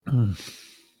All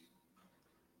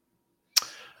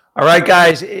right,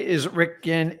 guys, it is Rick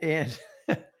Ginn, and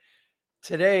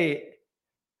today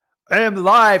I am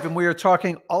live, and we are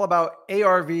talking all about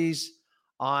ARVs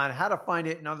on how to find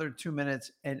it in under 2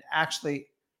 minutes and actually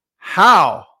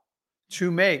how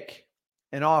to make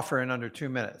an offer in under 2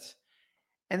 minutes.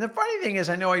 And the funny thing is,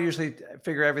 I know I usually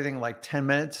figure everything like 10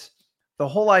 minutes. The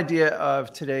whole idea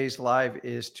of today's live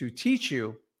is to teach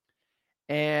you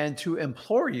and to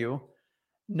implore you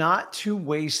not to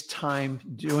waste time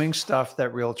doing stuff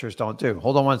that realtors don't do.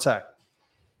 Hold on one sec.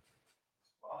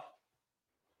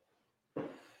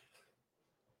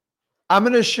 I'm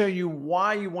going to show you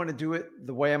why you want to do it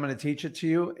the way I'm going to teach it to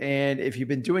you. And if you've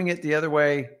been doing it the other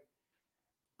way,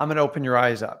 I'm going to open your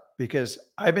eyes up, because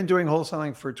I've been doing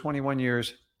wholesaling for 21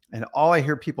 years. And all I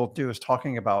hear people do is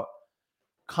talking about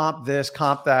comp this,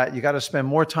 comp that. You got to spend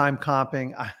more time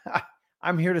comping.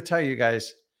 I'm here to tell you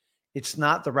guys, it's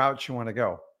not the route you want to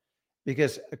go,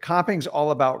 because comping is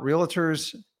all about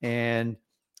realtors, and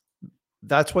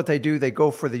that's what they do. They go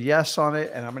for the yes on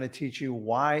it. And I'm going to teach you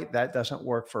why that doesn't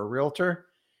work for a realtor.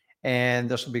 And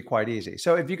this will be quite easy.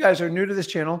 So if you guys are new to this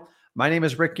channel, my name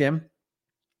is Rick Ginn.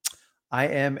 I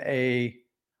am a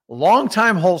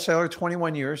longtime wholesaler,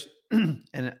 21 years,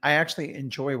 and I actually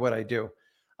enjoy what I do.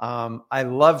 I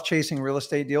love chasing real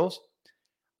estate deals.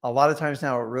 A lot of times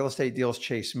now, real estate deals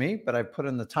chase me, but I put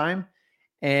in the time,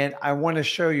 and I want to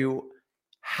show you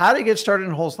how to get started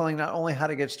in wholesaling, not only how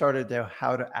to get started, though,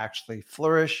 how to actually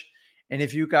flourish. And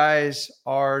if you guys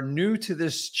are new to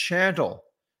this channel,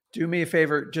 do me a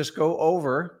favor, just go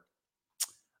over.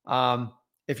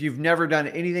 If you've never done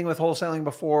anything with wholesaling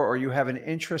before, or you have an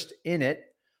interest in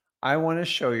it, I want to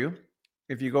show you.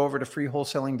 If you go over to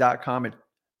freewholesaling.com, let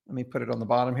me put it on the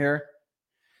bottom here.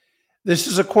 This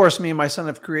is a course me and my son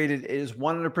have created. It is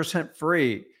 100%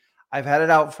 free. I've had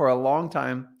it out for a long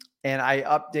time, and I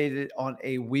update it on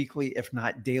a weekly, if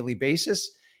not daily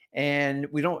basis. And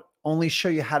we don't only show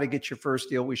you how to get your first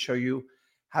deal. We show you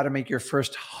how to make your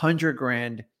first 100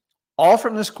 grand, all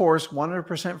from this course,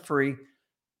 100% free.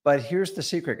 But here's the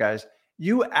secret, guys.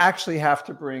 You actually have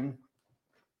to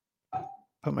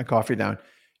put my coffee down.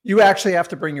 You actually have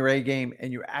to bring your A game,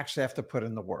 and you actually have to put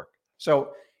in the work.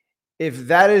 So if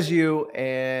that is you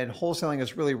and wholesaling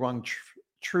has really rung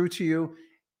true to you,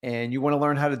 and you want to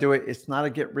learn how to do it, it's not a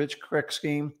get rich quick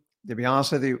scheme. To be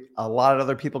honest with you, a lot of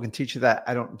other people can teach you that.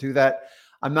 I don't do that.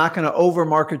 I'm not going to over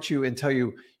market you and tell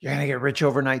you you're going to get rich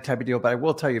overnight type of deal. But I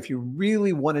will tell you, if you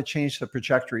really want to change the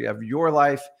trajectory of your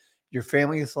life, your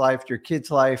family's life, your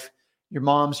kids' life, your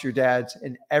mom's, your dad's,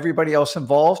 and everybody else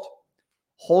involved,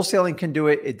 wholesaling can do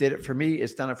it. It did it for me.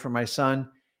 It's done it for my son.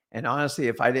 And honestly,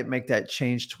 if I didn't make that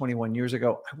change 21 years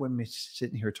ago, I wouldn't be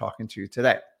sitting here talking to you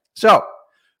today. So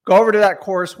go over to that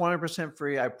course, 100%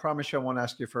 free. I promise you I won't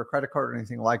ask you for a credit card or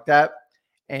anything like that.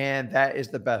 And that is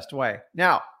the best way.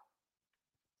 Now,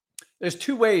 there's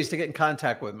two ways to get in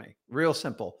contact with me. Real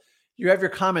simple. You have your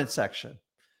comment section.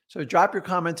 So drop your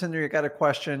comments in there. You got a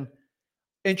question,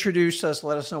 introduce us,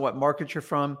 let us know what market you're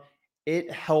from. It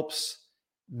helps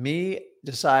me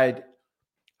decide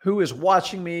who is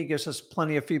watching me, gives us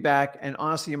plenty of feedback. And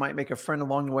honestly, you might make a friend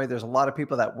along the way. There's a lot of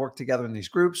people that work together in these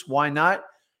groups. Why not?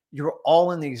 You're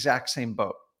all in the exact same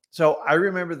boat. So I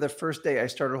remember the first day I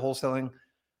started wholesaling,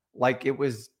 like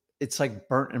it's like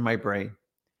burnt in my brain.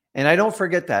 And I don't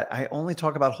forget that. I only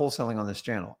talk about wholesaling on this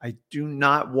channel. I do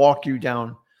not walk you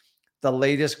down the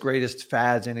latest, greatest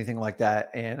fads, anything like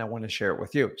that. And I want to share it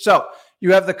with you. So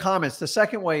you have the comments. The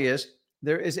second way is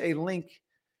there is a link.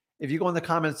 If you go in the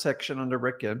comments section under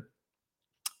Rick Ginn,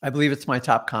 I believe it's my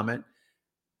top comment.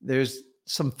 There's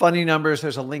some funny numbers.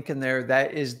 There's a link in there.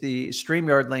 That is the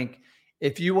StreamYard link.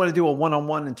 If you want to do a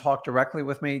one-on-one and talk directly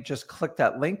with me, just click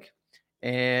that link,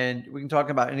 and we can talk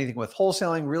about anything with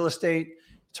wholesaling, real estate,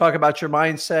 talk about your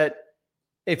mindset.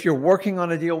 If you're working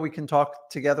on a deal, we can talk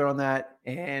together on that.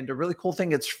 And a really cool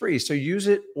thing, it's free. So use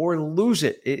it or lose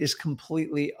it. It is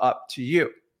completely up to you.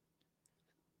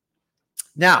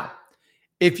 Now,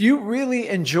 if you really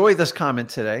enjoy this comment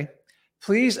today,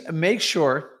 please make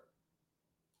sure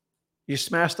you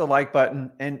smash the like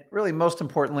button. And really, most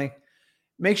importantly,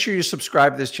 make sure you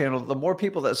subscribe to this channel. The more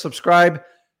people that subscribe,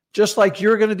 just like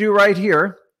you're going to do right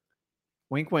here,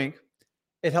 wink, wink,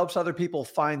 it helps other people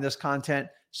find this content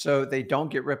so they don't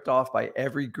get ripped off by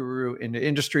every guru in the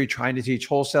industry trying to teach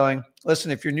wholesaling. Listen,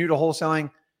 if you're new to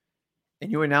wholesaling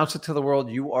and you announce it to the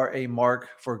world, you are a mark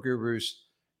for gurus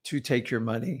to take your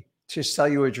money, to sell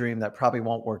you a dream that probably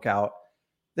won't work out.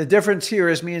 The difference here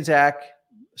is me and Zach,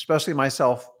 especially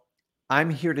myself, I'm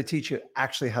here to teach you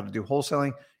actually how to do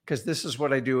wholesaling, because this is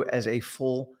what I do as a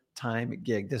full-time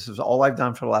gig. This is all I've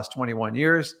done for the last 21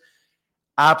 years.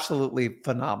 Absolutely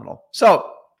phenomenal.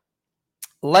 So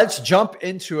let's jump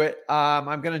into it.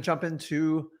 I'm going to jump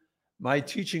into my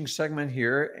teaching segment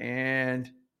here, and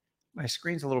my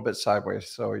screen's a little bit sideways,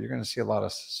 so you're going to see a lot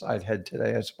of side head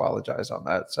today. I just apologize on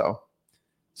that. So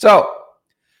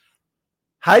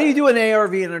how do you do an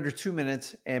ARV in under 2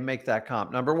 minutes and make that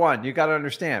comp? Number one, you got to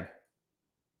understand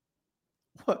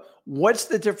what's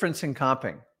the difference in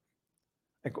comping.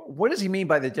 Like, what does he mean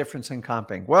by the difference in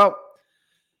comping? Well,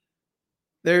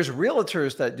 there's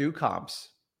realtors that do comps,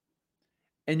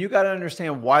 and you got to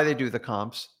understand why they do the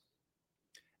comps.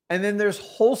 And then there's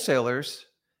wholesalers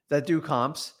that do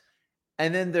comps.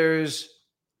 And then there's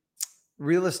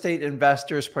real estate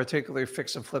investors, particularly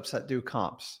fix and flips, that do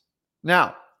comps.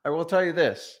 Now, I will tell you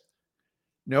this.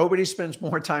 Nobody spends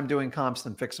more time doing comps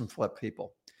than fix and flip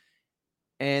people.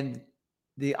 And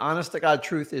the honest to God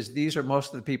truth is these are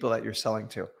most of the people that you're selling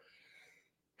to.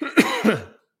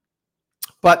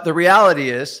 But the reality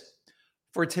is,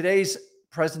 for today's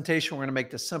presentation, we're going to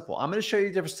make this simple. I'm going to show you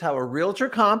the difference how a realtor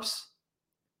comps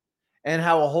and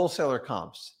how a wholesaler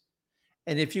comps.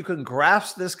 And if you can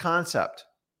grasp this concept,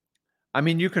 I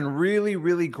mean, you can really,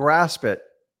 really grasp it.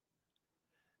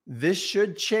 This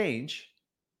should change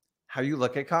how you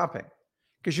look at comping.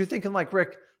 Because you're thinking like,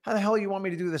 Rick, how the hell do you want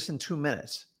me to do this in 2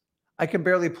 minutes? I can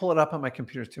barely pull it up on my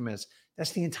computer in 2 minutes.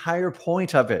 That's the entire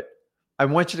point of it. I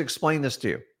want you to explain this to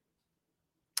you.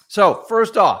 So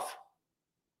first off,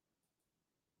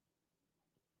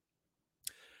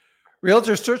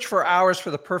 realtors search for hours for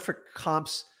the perfect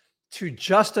comps to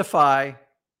justify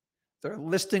their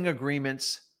listing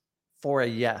agreements for a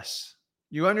yes.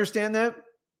 You understand that?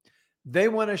 They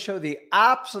want to show the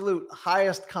absolute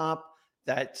highest comp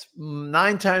that's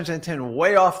 9 times out of 10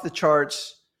 way off the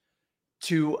charts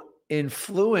to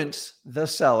influence the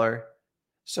seller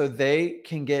so they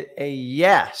can get a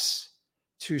yes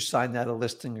to sign that a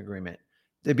listing agreement.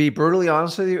 To be brutally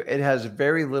honest with you, it has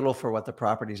very little for what the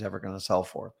property is ever going to sell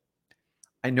for.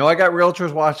 I know I got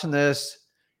realtors watching this.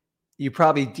 You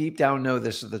probably deep down know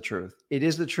this is the truth. It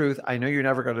is the truth. I know you're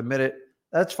never going to admit it.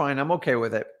 That's fine. I'm okay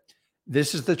with it.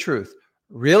 This is the truth.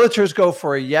 Realtors go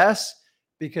for a yes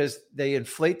because they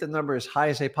inflate the number as high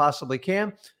as they possibly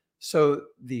can, so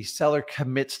the seller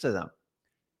commits to them.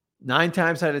 9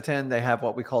 times out of 10, they have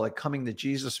what we call a coming to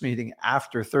Jesus meeting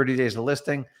after 30 days of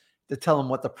listing to tell them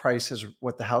what the price is,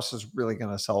 what the house is really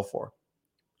going to sell for.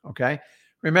 Okay.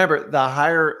 Remember, the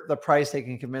higher the price they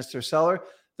can convince their seller,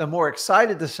 the more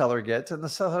excited the seller gets. And the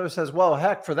seller says, well,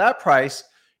 heck, for that price,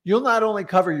 you'll not only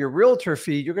cover your realtor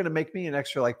fee, you're going to make me an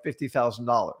extra like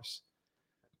 $50,000.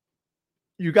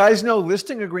 You guys know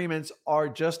listing agreements are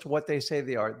just what they say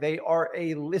they are. They are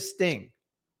a listing.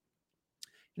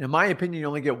 In my opinion, you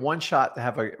only get one shot to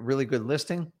have a really good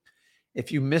listing.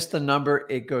 If you miss the number,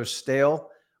 it goes stale,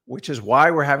 which is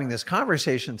why we're having this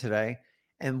conversation today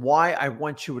and why I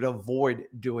want you to avoid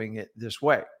doing it this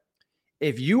way.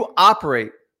 If you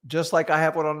operate just like I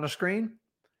have it on the screen,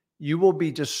 you will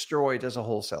be destroyed as a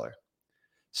wholesaler.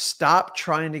 Stop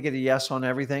trying to get a yes on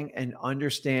everything and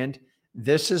understand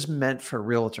this is meant for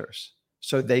realtors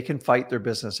so they can fight their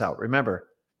business out. Remember,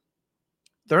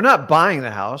 they're not buying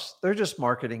the house. They're just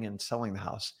marketing and selling the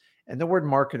house. And the word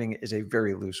marketing is a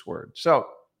very loose word. So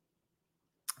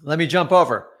let me jump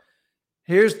over.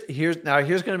 Here's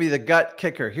going to be the gut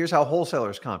kicker. Here's how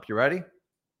wholesalers comp. You ready?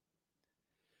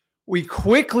 We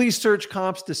quickly search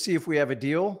comps to see if we have a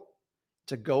deal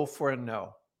to go for a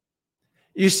no.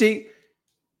 You see,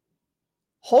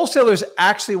 wholesalers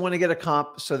actually want to get a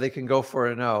comp so they can go for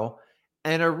a no.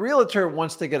 And a realtor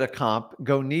wants to get a comp,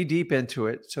 go knee deep into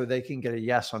it so they can get a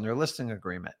yes on their listing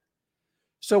agreement.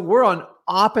 So we're on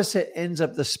opposite ends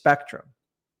of the spectrum.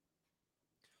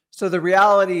 So the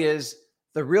reality is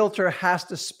the realtor has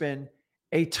to spend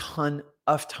a ton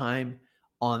of time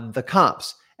on the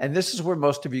comps. And this is where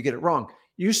most of you get it wrong.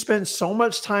 You spend so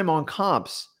much time on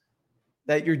comps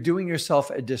that you're doing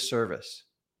yourself a disservice.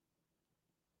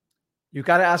 You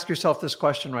got to ask yourself this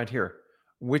question right here.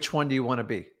 Which one do you want to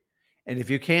be? And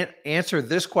if you can't answer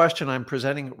this question I'm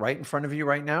presenting right in front of you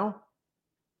right now,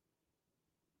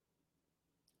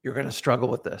 you're going to struggle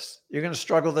with this. You're going to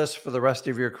struggle this for the rest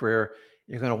of your career.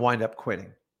 You're going to wind up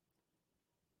quitting.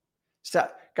 So,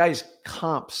 guys,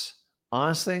 comps,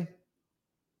 honestly,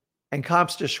 and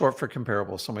comps just short for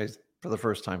comparable. Somebody's for the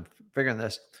first time figuring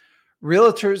this.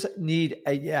 Realtors need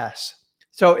a yes.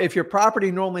 So if your property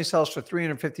normally sells for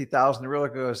 $350,000, the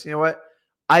realtor goes, you know what?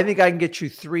 I think I can get you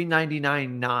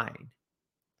 $399,900.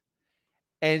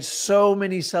 And so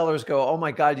many sellers go, oh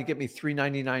my God, you get me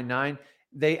 $399,900.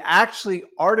 They actually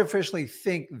artificially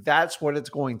think that's what it's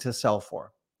going to sell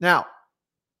for. Now,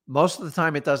 Most of the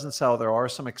time it doesn't sell. There are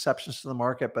some exceptions to the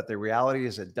market, but the reality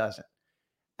is it doesn't.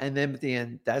 And then at the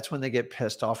end, that's when they get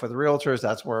pissed off with realtors.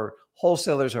 That's where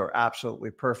wholesalers are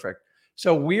absolutely perfect.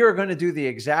 So we are going to do the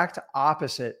exact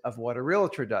opposite of what a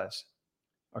realtor does.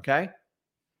 Okay.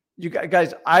 You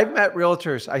guys, I've met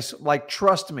realtors.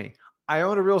 Trust me, I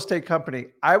own a real estate company.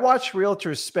 I watch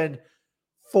realtors spend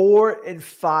 4 and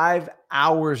 5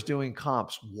 hours doing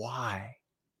comps. Why?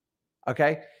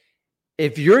 Okay.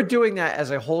 If you're doing that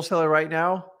as a wholesaler right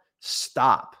now,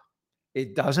 stop.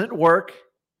 It doesn't work.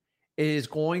 It is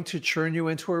going to turn you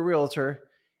into a realtor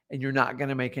and you're not going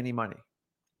to make any money.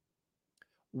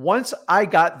 Once I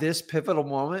got this pivotal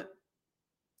moment,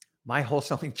 my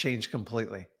wholesaling changed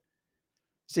completely.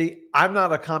 See, I'm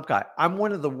not a comp guy. I'm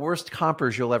one of the worst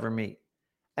compers you'll ever meet.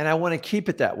 And I want to keep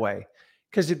it that way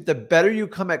because if the better you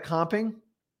come at comping,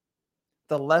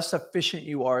 the less efficient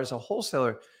you are as a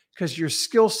wholesaler because your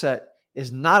skill set is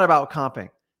not about comping.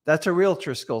 That's a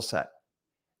realtor skill set.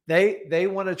 They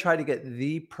want to try to get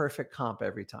the perfect comp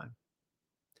every time.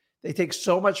 They take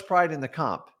so much pride in the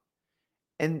comp.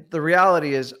 And the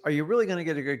reality is, are you really going to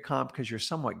get a good comp? Because you're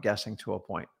somewhat guessing to a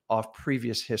point off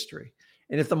previous history.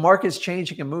 And if the market's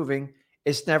changing and moving,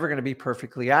 it's never going to be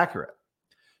perfectly accurate.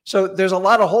 So there's a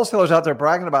lot of wholesalers out there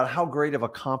bragging about how great of a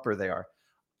comper they are.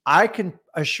 I can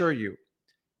assure you,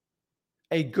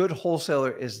 a good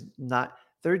wholesaler is not,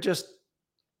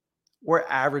 we're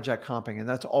average at comping, and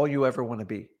that's all you ever want to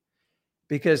be.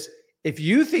 Because if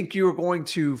you think you are going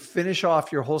to finish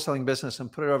off your wholesaling business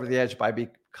and put it over the edge by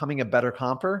becoming a better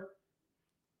comper,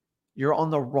 you're on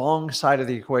the wrong side of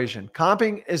the equation.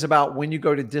 Comping is about when you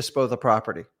go to dispo the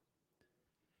property.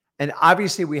 And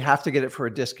obviously we have to get it for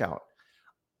a discount.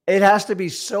 It has to be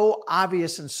so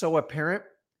obvious and so apparent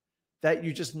that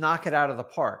you just knock it out of the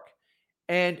park.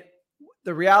 And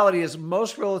the reality is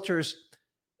most wholesalers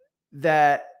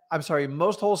that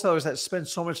spend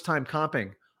so much time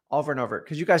comping over and over,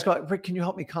 because you guys go, Rick, can you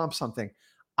help me comp something?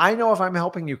 I know if I'm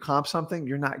helping you comp something,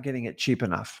 you're not getting it cheap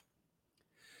enough.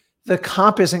 The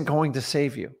comp isn't going to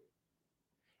save you.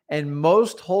 And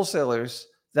most wholesalers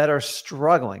that are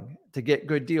struggling to get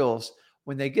good deals,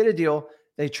 when they get a deal,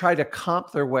 they try to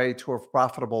comp their way to a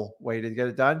profitable way to get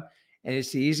it done. And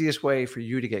it's the easiest way for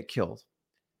you to get killed.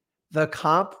 The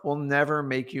comp will never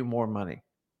make you more money.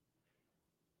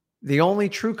 The only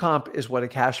true comp is what a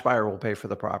cash buyer will pay for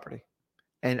the property.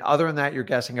 And other than that, you're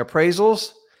guessing.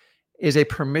 Appraisals is a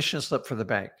permission slip for the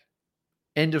bank.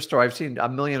 End of story. I've seen a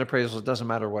million appraisals. It doesn't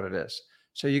matter what it is.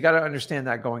 So you got to understand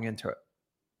that going into it.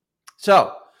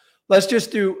 So let's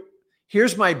just do,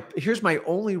 here's my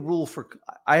only rule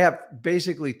I have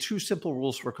basically 2 simple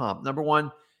rules for comp. Number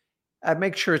 1,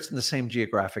 make sure it's in the same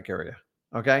geographic area.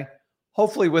 Okay.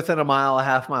 Hopefully within a mile, a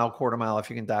half mile, quarter mile,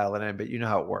 if you can dial it in, but you know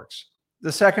how it works.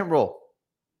 The second rule,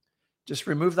 just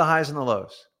remove the highs and the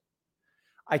lows.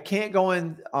 I can't go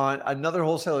in on another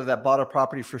wholesaler that bought a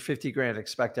property for 50 grand,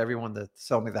 expect everyone to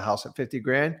sell me the house at 50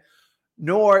 grand,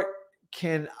 nor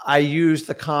can I use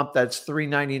the comp that's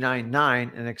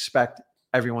 399.9 and expect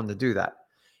everyone to do that.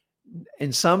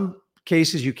 In some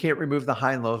cases, you can't remove the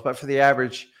high and lows, but for the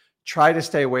average, try to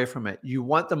stay away from it. You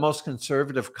want the most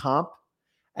conservative comp.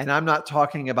 And I'm not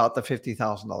talking about the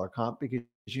 $50,000 comp because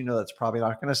you know that's probably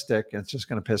not going to stick and it's just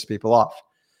going to piss people off.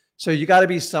 So you got to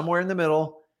be somewhere in the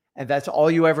middle. And that's all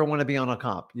you ever want to be on a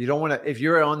comp. You don't want to, if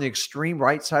you're on the extreme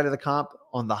right side of the comp,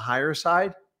 on the higher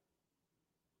side,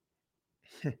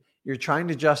 you're trying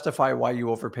to justify why you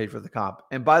overpaid for the comp.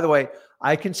 And by the way,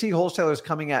 I can see wholesalers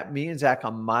coming at me and Zach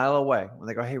a mile away when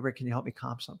they go, hey, Rick, can you help me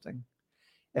comp something?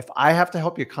 If I have to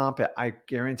help you comp it, I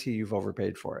guarantee you've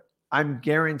overpaid for it. I'm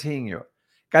guaranteeing you.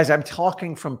 Guys, I'm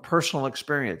talking from personal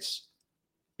experience.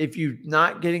 If you're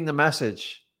not getting the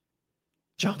message,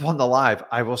 jump on the live.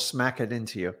 I will smack it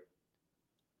into you.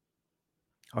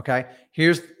 Okay.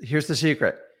 Here's the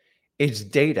secret. It's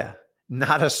data,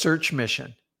 not a search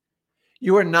mission.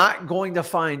 You are not going to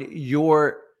find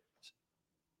your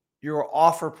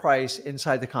offer price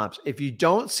inside the comps. If you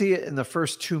don't see it in the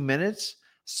first 2 minutes,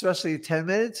 especially 10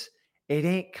 minutes, it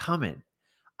ain't coming.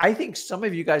 I think some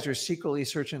of you guys are secretly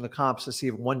searching the comps to see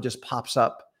if one just pops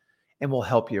up and will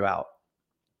help you out.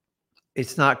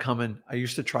 It's not coming. I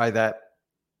used to try that.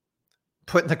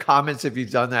 Put in the comments if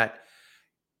you've done that.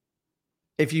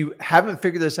 If you haven't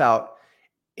figured this out,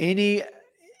 any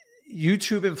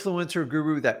YouTube influencer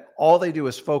guru that all they do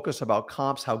is focus about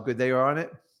comps, how good they are on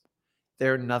it,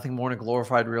 they're nothing more than a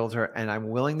glorified realtor. And I'm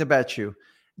willing to bet you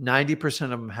 90% of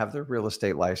them have their real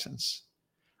estate license.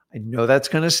 I know that's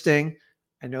going to sting.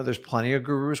 I know there's plenty of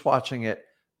gurus watching it,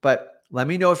 but let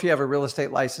me know if you have a real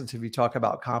estate license if you talk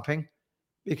about comping,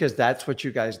 because that's what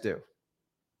you guys do.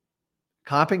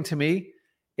 Comping to me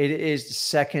It is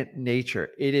second nature.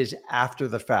 It is after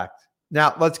the fact.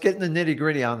 Now, let's get in the nitty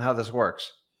gritty on how this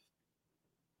works.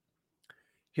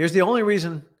 Here's the only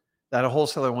reason that a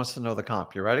wholesaler wants to know the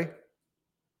comp. You ready?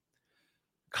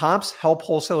 Comps help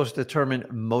wholesalers determine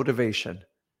motivation,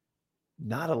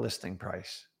 not a listing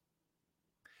price.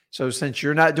 So since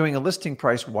you're not doing a listing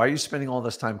price, why are you spending all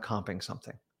this time comping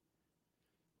something?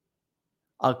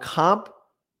 A comp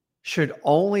should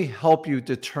only help you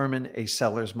determine a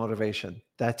seller's motivation.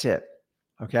 That's it.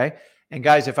 Okay. And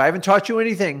guys, if I haven't taught you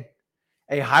anything,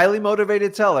 a highly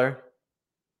motivated seller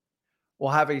will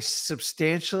have a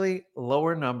substantially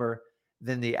lower number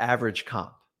than the average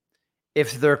comp.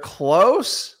 If they're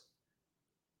close,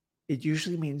 it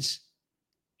usually means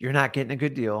you're not getting a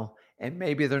good deal, and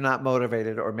maybe they're not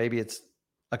motivated, or maybe it's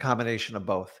a combination of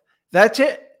both. That's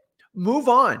it. Move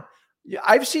on.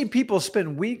 I've seen people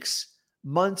spend weeks,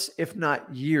 months, if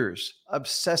not years,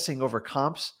 obsessing over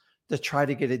comps to try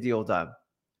to get a deal done.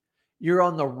 You're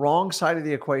on the wrong side of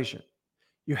the equation.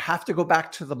 You have to go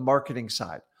back to the marketing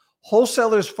side.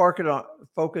 Wholesalers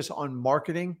focus on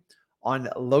marketing, on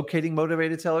locating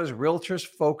motivated sellers. Realtors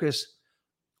focus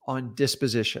on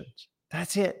dispositions.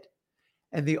 That's it.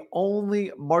 And the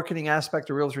only marketing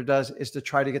aspect a realtor does is to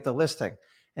try to get the listing.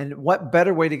 And what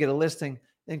better way to get a listing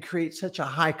than create such a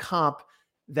high comp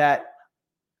that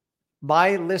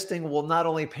my listing will not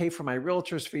only pay for my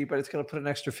realtor's fee, but it's going to put an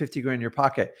extra 50 grand in your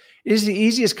pocket. It is the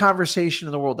easiest conversation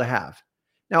in the world to have.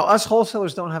 Now, us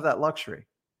wholesalers don't have that luxury,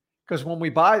 because when we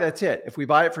buy, that's it. If we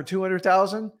buy it for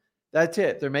 200,000, that's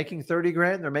it. They're making 30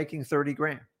 grand. They're making 30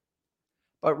 grand.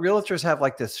 But realtors have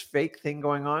like this fake thing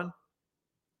going on.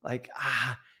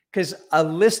 Because a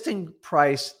listing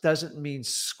price doesn't mean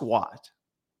squat.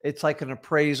 It's like an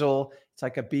appraisal. It's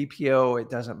like a BPO. It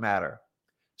doesn't matter.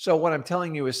 So what I'm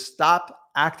telling you is stop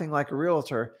acting like a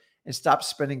realtor and stop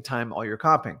spending time all your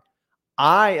comping.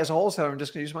 I, as a wholesaler, I'm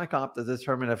just going to use my comp to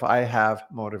determine if I have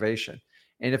motivation.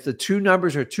 And if the two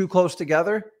numbers are too close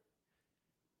together,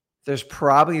 there's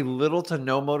probably little to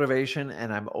no motivation,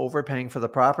 and I'm overpaying for the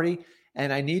property.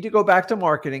 And I need to go back to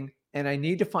marketing, and I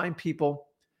need to find people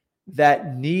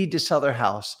that need to sell their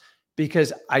house,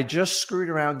 because I just screwed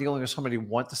around dealing with somebody who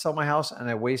wants to sell my house, and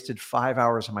I wasted 5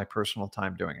 hours of my personal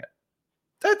time doing it.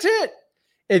 That's it.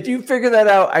 If you figure that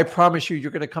out, I promise you,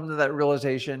 you're going to come to that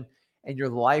realization and your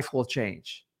life will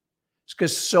change. It's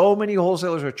because so many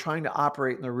wholesalers are trying to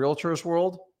operate in the realtor's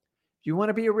world. If you want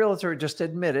to be a realtor, just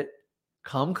admit it.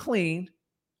 Come clean.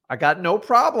 I got no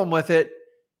problem with it,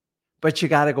 but you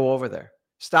got to go over there.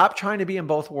 Stop trying to be in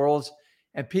both worlds.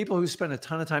 And people who spend a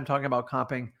ton of time talking about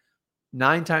comping,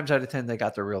 9 times out of 10, they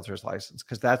got their realtor's license,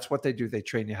 because that's what they do. They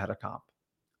train you how to comp.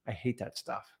 I hate that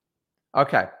stuff.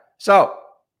 Okay. So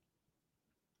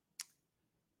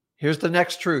here's the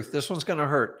next truth. This one's going to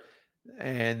hurt.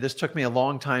 And this took me a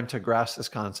long time to grasp this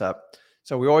concept.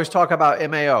 So we always talk about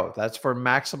MAO. That's for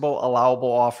maximal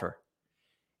allowable offer.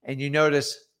 And you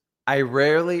notice I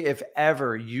rarely, if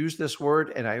ever, use this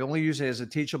word, and I only use it as a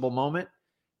teachable moment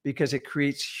because it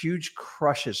creates huge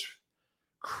crutches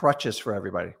for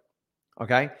everybody.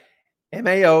 Okay?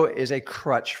 MAO is a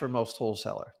crutch for most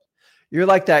wholesalers. You're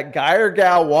like that guy or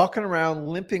gal walking around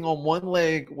limping on one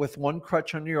leg with one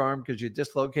crutch on your arm because you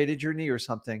dislocated your knee or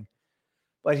something.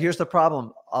 But here's the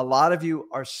problem. A lot of you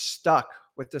are stuck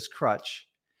with this crutch,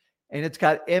 and it's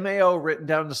got MAO written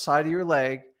down the side of your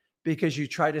leg because you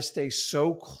try to stay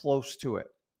so close to it.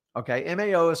 Okay.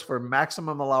 MAO is for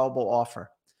maximum allowable offer.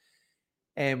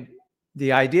 And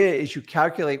the idea is you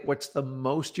calculate what's the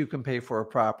most you can pay for a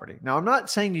property. Now, I'm not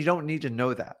saying you don't need to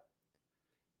know that.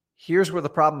 Here's where the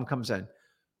problem comes in.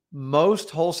 Most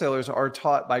wholesalers are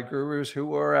taught by gurus who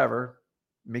or ever,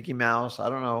 Mickey Mouse, I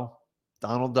don't know,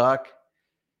 Donald Duck.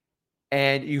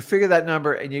 And you figure that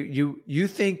number, and you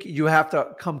think you have to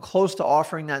come close to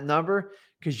offering that number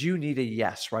because you need a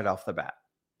yes right off the bat.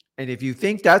 And if you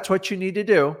think that's what you need to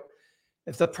do,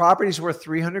 if the property's worth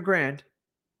 300 grand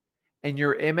and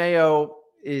your MAO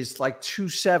is like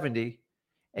 270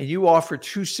 and you offer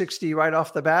 260 right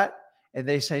off the bat and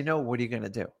they say no, what are you going to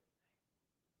do?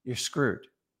 You're screwed.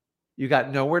 You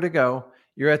got nowhere to go.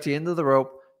 You're at the end of the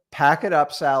rope. Pack it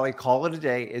up, Sally. Call it a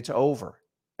day. It's over.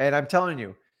 And I'm telling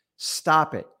you,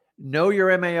 stop it. Know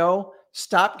your MAO.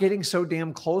 Stop getting so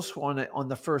damn close on it on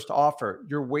the first offer.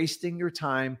 You're wasting your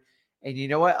time. And you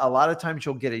know what? A lot of times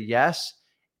you'll get a yes,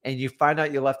 and you find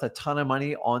out you left a ton of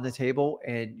money on the table,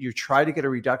 and you try to get a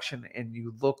reduction and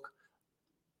you look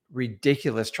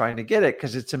ridiculous trying to get it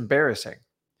because it's embarrassing.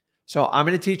 So I'm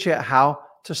going to teach you how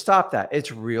to stop that.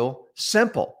 It's real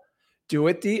simple. Do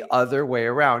it the other way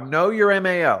around. Know your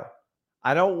MAO.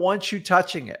 I don't want you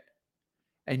touching it.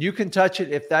 And you can touch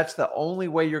it if that's the only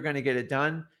way you're going to get it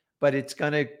done, but it's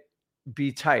going to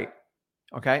be tight.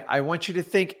 Okay. I want you to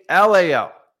think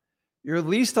LAO, your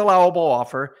least allowable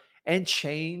offer, and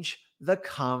change the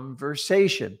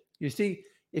conversation. You see,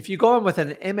 if you go in with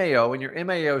an MAO and your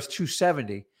MAO is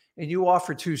 270 and you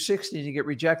offer 260 and you get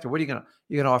rejected, what are you going to,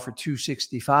 you're going to offer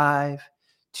 265,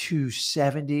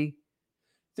 270.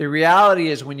 The reality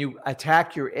is when you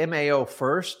attack your MAO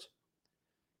first,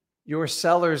 your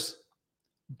seller's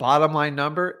bottom line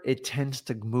number, it tends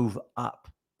to move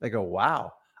up. They go,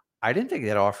 wow, I didn't think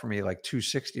they'd offer me like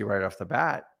 260 right off the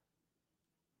bat.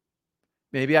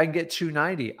 Maybe I can get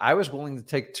 290. I was willing to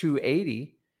take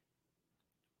 280,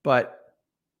 but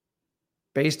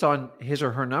based on his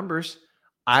or her numbers,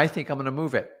 I think I'm going to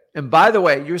move it. And by the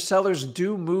way, your sellers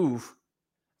do move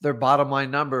their bottom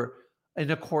line number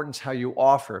in accordance how you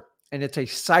offer. And it's a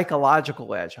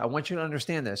psychological edge. I want you to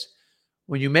understand this.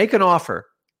 When you make an offer,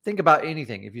 think about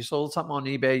anything. If you sold something on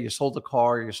eBay, you sold a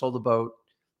car, you sold a boat,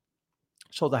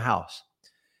 sold a house.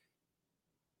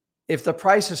 If the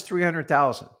price is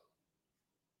 $300,000,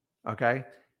 okay,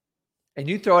 and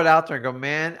you throw it out there and go,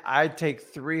 man, I'd take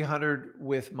 300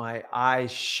 with my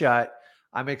eyes shut.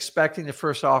 I'm expecting the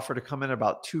first offer to come in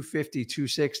about 250,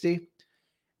 260.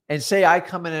 And say I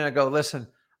come in and I go, listen,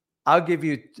 I'll give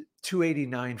you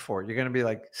 289 for it. You're going to be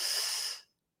like,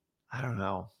 I don't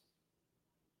know.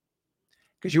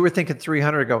 Because you were thinking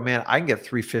 300, go, man, I can get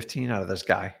 315 out of this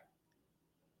guy.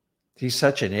 He's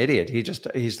such an idiot.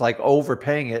 He's like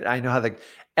overpaying it. I know how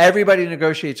everybody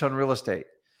negotiates on real estate.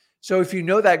 So if you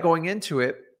know that going into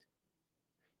it,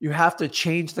 you have to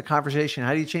change the conversation.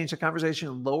 How do you change the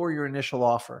conversation? Lower your initial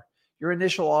offer. Your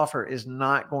initial offer is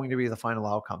not going to be the final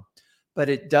outcome, but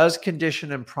it does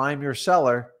condition and prime your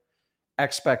seller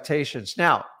expectations.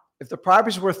 Now, if the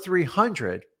property's worth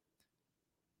 300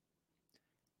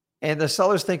 and the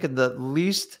seller's thinking the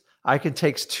least I can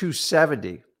take is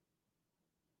 270,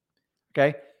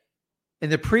 okay?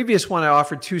 In the previous one, I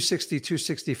offered 260,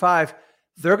 265.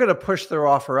 They're going to push their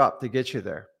offer up to get you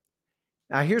there.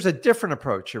 Now, here's a different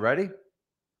approach. You ready?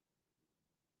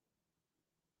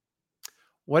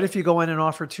 What if you go in and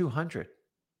offer 200?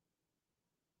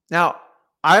 Now,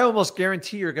 I almost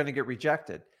guarantee you're going to get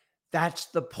rejected. That's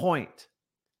the point.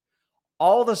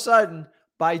 All of a sudden,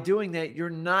 by doing that, you're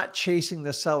not chasing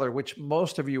the seller, which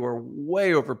most of you are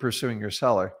way over pursuing your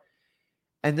seller.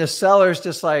 And the seller's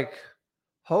just like,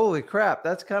 holy crap,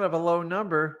 that's kind of a low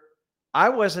number. I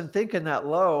wasn't thinking that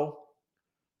low,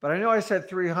 but I know I said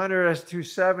 300 as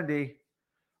 270.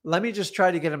 Let me just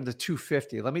try to get him to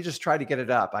 250. Let me just try to get it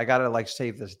up. I got to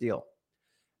save this deal.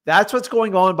 That's what's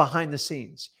going on behind the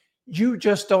scenes. You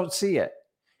just don't see it.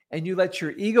 And you let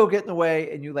your ego get in the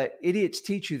way and you let idiots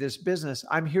teach you this business.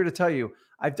 I'm here to tell you,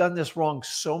 I've done this wrong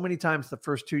so many times the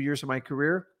first 2 years of my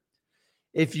career.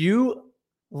 If you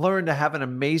learn to have an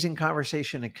amazing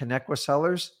conversation and connect with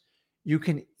sellers, you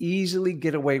can easily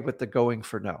get away with the going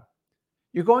for no.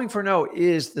 Your going for no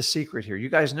is the secret here. You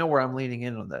guys know where I'm leaning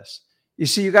in on this. You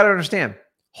see, you got to understand,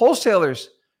 wholesalers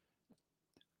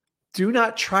do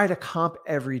not try to comp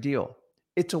every deal.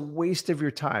 It's a waste of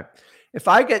your time. If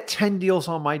I get 10 deals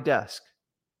on my desk,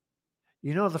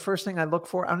 you know, the first thing I look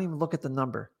for, I don't even look at the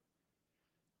number.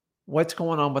 What's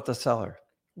going on with the seller?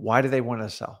 Why do they want to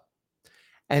sell?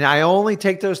 And I only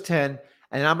take those 10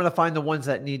 and I'm going to find the ones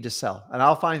that need to sell. And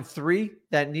I'll find 3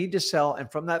 that need to sell. And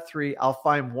from that 3, I'll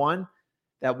find 1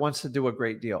 that wants to do a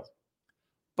great deal.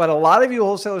 But a lot of you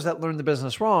wholesalers that learn the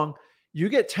business wrong, you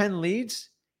get 10 leads,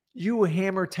 you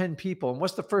hammer 10 people. And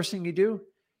what's the first thing you do?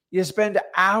 You spend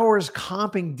hours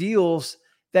comping deals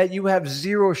that you have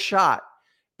zero shot,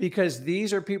 because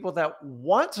these are people that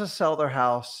want to sell their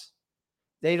house.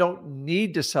 They don't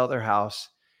need to sell their house.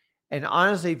 And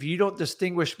honestly, if you don't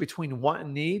distinguish between want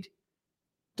and need,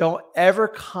 don't ever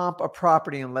comp a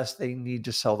property unless they need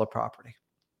to sell the property.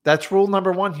 That's rule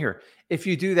number 1 here. If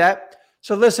you do that,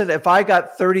 so listen, if I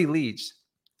got 30 leads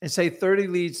and say 30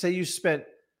 leads, say you spent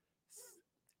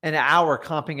an hour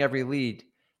comping every lead,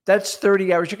 that's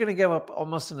 30 hours. You're going to give up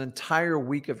almost an entire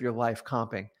week of your life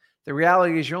comping. The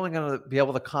reality is you're only going to be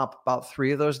able to comp about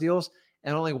 3 of those deals,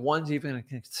 and only one's even going to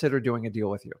consider doing a deal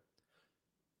with you.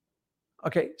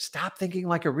 Okay, stop thinking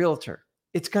like a realtor.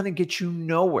 It's going to get you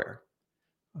nowhere.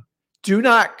 Do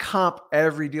not comp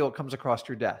every deal that comes across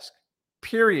your desk.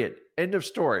 Period. End of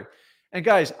story. And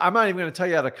guys, I'm not even going to tell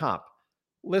you how to comp.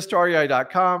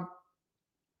 ListREI.com,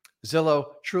 Zillow,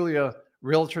 Trulia,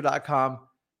 Realtor.com.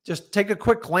 Just take a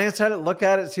quick glance at it, look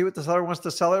at it, see what the seller wants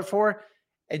to sell it for,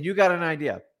 and you got an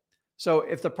idea. So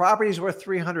if the property is worth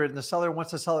 300 and the seller wants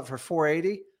to sell it for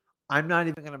 480, I'm not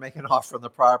even going to make an offer on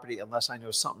the property unless I know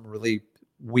something really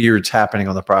weird's happening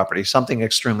on the property, something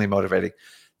extremely motivating.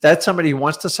 That's somebody who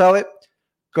wants to sell it.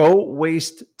 Go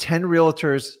waste 10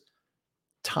 realtors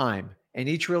time, and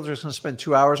each realtor is going to spend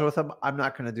 2 hours with them. I'm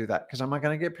not going to do that because I'm not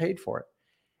going to get paid for it.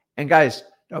 And guys,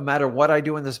 no matter what I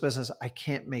do in this business, I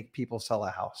can't make people sell a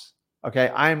house. Okay.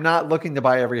 I am not looking to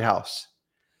buy every house.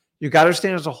 You got to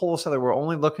understand, as a wholesaler, we're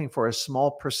only looking for a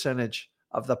small percentage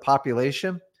of the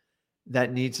population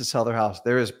that needs to sell their house.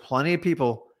 There is plenty of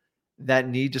people that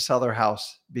need to sell their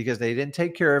house because they didn't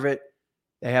take care of it.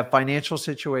 They have financial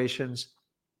situations.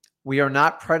 We are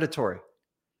not predatory,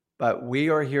 but we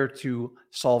are here to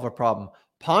solve a problem.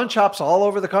 Pawn shops all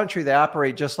over the country, they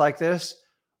operate just like this.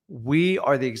 We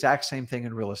are the exact same thing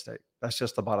in real estate. That's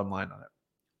just the bottom line on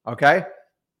it. Okay.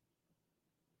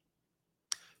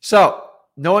 So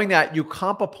knowing that, you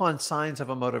comp upon signs of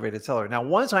a motivated seller. Now,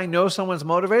 once I know someone's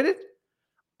motivated,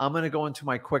 I'm going to go into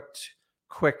my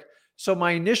quick. So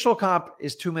my initial comp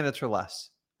is 2 minutes or less.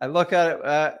 I look at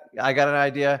it. I got an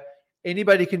idea.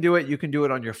 Anybody can do it. You can do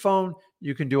it on your phone.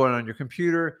 You can do it on your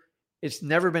computer. It's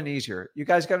never been easier. You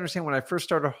guys got to understand, when I first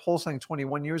started wholesaling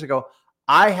 21 years ago,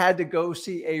 I had to go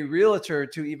see a realtor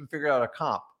to even figure out a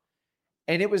comp.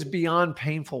 And it was beyond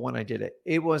painful when I did it.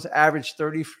 It was average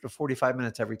 30 to 45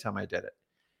 minutes every time I did it.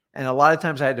 And a lot of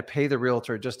times I had to pay the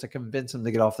realtor just to convince them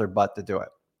to get off their butt to do it.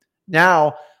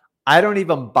 Now, I don't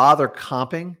even bother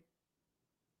comping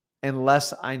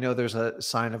unless I know there's a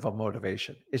sign of a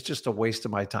motivation. It's just a waste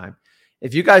of my time.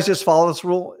 If you guys just follow this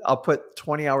rule, I'll put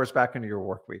 20 hours back into your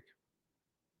work week.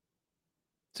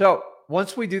 So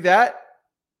once we do that,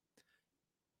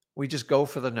 we just go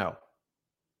for the no.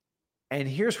 And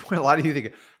here's what a lot of you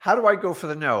think: how do I go for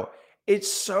the no?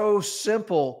 It's so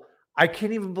simple. I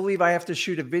can't even believe I have to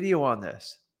shoot a video on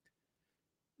this.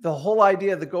 The whole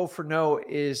idea of the go for no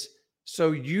is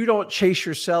so you don't chase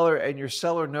your seller and your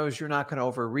seller knows you're not going to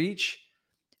overreach.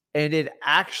 And it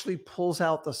actually pulls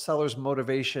out the seller's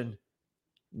motivation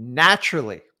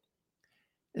naturally.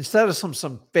 Instead of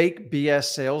some fake BS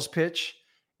sales pitch,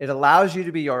 it allows you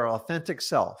to be your authentic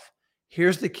self.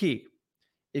 Here's the key.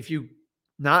 If you're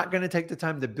not going to take the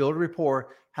time to build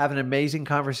rapport, have an amazing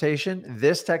conversation,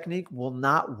 this technique will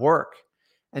not work.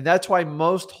 And that's why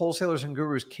most wholesalers and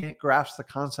gurus can't grasp the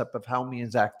concept of how me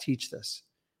and Zach teach this.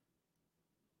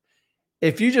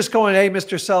 If you just go in, hey,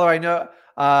 Mr. Seller, I know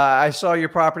I saw your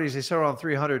properties, they sell on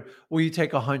 300. Will you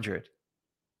take 100?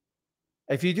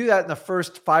 If you do that in the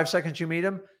first 5 seconds you meet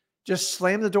them, just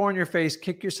slam the door in your face,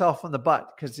 kick yourself in the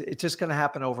butt, because it's just going to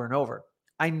happen over and over.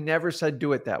 I never said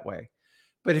do it that way.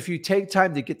 But if you take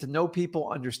time to get to know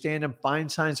people, understand them,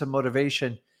 find signs of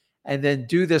motivation, and then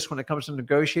do this when it comes to the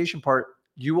negotiation part,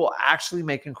 you will actually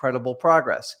make incredible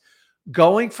progress.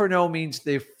 Going for no means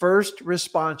the first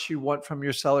response you want from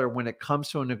your seller when it comes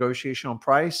to a negotiation on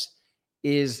price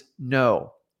is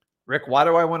no. Rick, why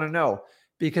do I want to know?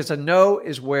 Because a no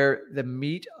is where the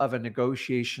meat of a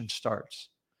negotiation starts.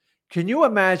 Can you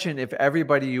imagine if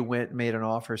everybody you went made an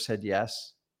offer said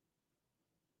yes?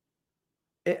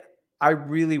 I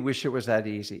really wish it was that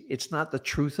easy. It's not the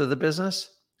truth of the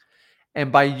business.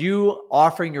 And by you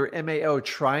offering your MAO,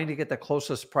 trying to get the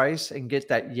closest price and get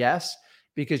that yes,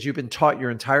 because you've been taught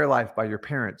your entire life by your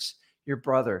parents, your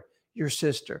brother, your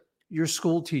sister, your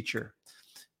school teacher,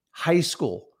 high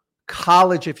school,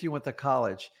 college if you went to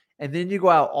college, and then you go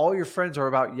out, all your friends are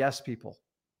about yes people.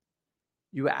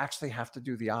 You actually have to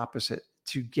do the opposite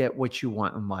to get what you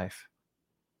want in life.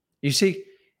 You see,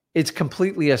 it's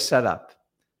completely a setup.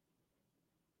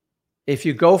 If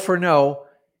you go for no,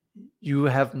 you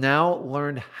have now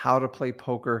learned how to play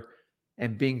poker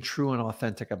and being true and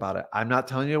authentic about it. I'm not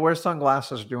telling you to wear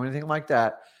sunglasses or do anything like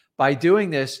that. By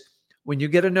doing this, when you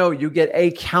get a no, you get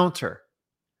a counter.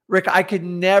 Rick, I could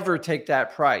never take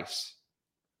that price.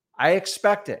 I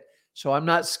expect it. So I'm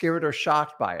not scared or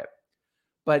shocked by it.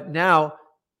 But now,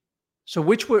 so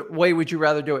which way would you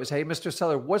rather do it? Say, hey, Mr.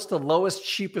 Seller, what's the lowest,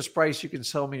 cheapest price you can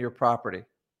sell me your property?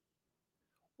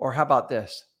 Or how about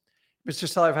this? Mr.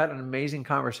 Seller, I've had an amazing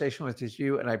conversation with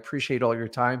you, and I appreciate all your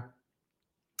time.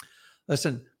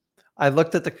 Listen, I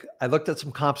looked at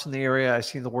some comps in the area. I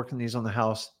seen the work in these on the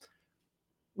house.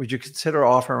 Would you consider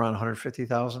offer around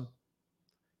 150,000?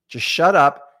 Just shut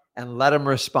up and let them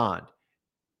respond.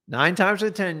 9 times out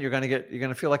of 10, you're going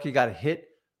to feel like you got hit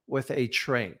with a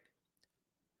train.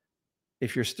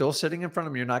 If you're still sitting in front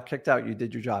of them, you're not kicked out. You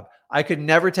did your job. I could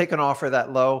never take an offer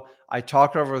that low. I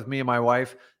talked over with me and my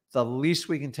wife. The least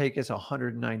we can take is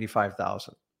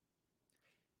 195,000.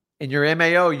 In your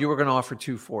MAO, you were going to offer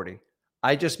 240.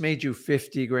 I just made you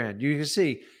 50 grand. You can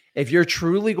see, if you're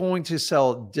truly going to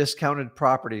sell discounted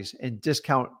properties and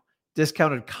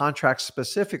discounted contracts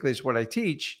specifically is what I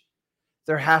teach,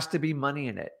 there has to be money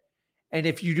in it. And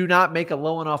if you do not make a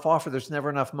low enough offer, there's never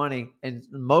enough money. And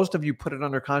most of you put it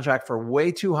under contract for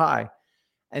way too high.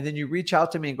 And then you reach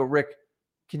out to me and go, Rick,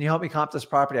 can you help me comp this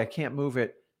property? I can't move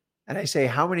it. And I say,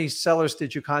 how many sellers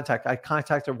did you contact? I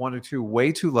contacted 1 or 2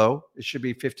 way too low. It should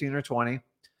be 15 or 20.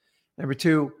 Number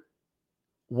 2,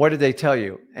 what did they tell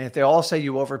you? And if they all say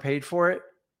you overpaid for it,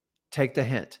 take the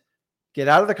hint. Get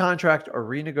out of the contract or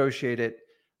renegotiate it.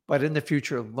 But in the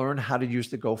future, learn how to use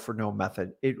the go for no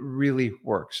method. It really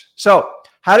works. So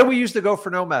how do we use the go for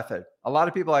no method? A lot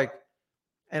of people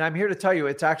and I'm here to tell you,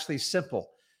 it's actually simple.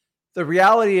 The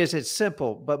reality is it's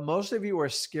simple, but most of you are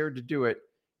scared to do it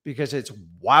because it's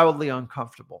wildly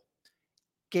uncomfortable.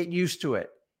 Get used to it.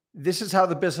 This is how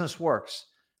the business works.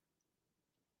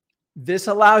 This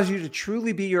allows you to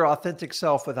truly be your authentic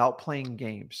self without playing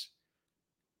games.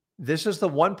 This is the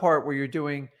one part where you're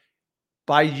doing,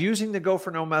 by using the go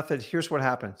for no method, here's what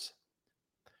happens.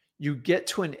 You get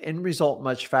to an end result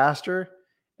much faster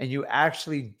and you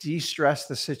actually de-stress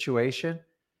the situation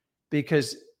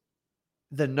because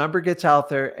the number gets out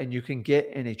there and you can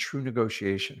get in a true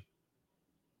negotiation.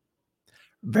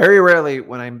 Very rarely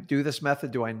when I do this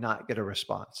method do I not get a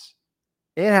response.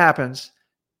 It happens.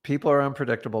 People are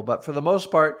unpredictable, but for the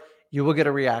most part, you will get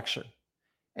a reaction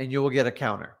and you will get a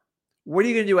counter. What are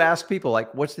you going to do? Ask people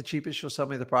like, what's the cheapest you'll sell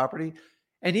me the property?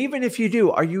 And even if you do,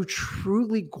 are you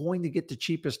truly going to get the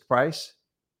cheapest price?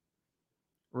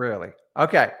 Really?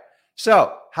 Okay.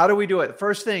 So how do we do it? The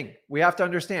first thing we have to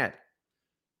understand,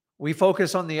 we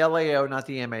focus on the LAO, not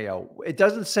the MAO. It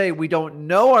doesn't say we don't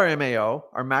know our MAO,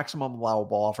 our maximum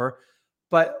allowable offer,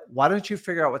 but why don't you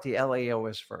figure out what the LAO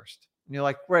is first? And you're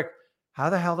like, Rick, how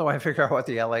the hell do I figure out what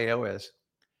the LAO is?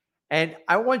 And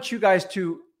I want you guys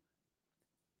to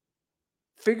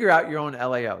figure out your own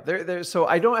LAO. So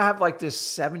I don't have like this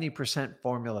 70%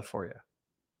 formula for you.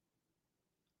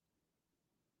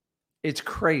 It's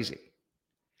crazy.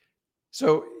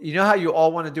 So you know how you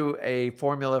all want to do a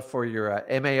formula for your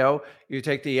MAO? You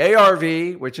take the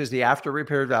ARV, which is the after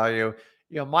repair value,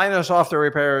 minus off the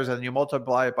repairs, and you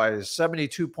multiply it by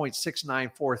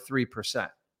 72.6943%.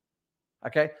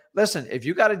 Okay? Listen, if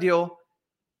you got a deal,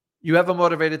 you have a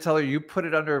motivated seller, you put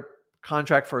it under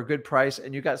contract for a good price,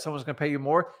 and you got someone's going to pay you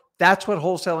more, that's what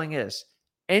wholesaling is.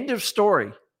 End of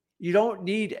story. You don't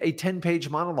need a 10-page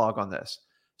monologue on this.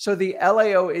 So the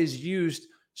LAO is used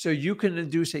so you can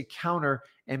induce a counter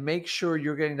and make sure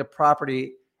you're getting the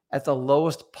property at the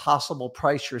lowest possible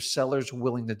price your seller's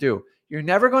willing to do. You're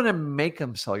never going to make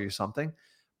them sell you something,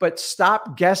 but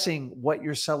stop guessing what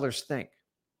your sellers think.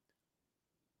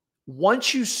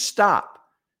 Once you stop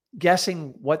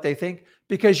guessing what they think,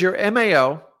 because your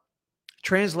MAO,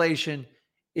 translation,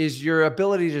 is your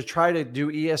ability to try to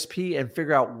do ESP and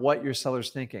figure out what your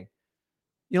seller's thinking.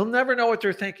 You'll never know what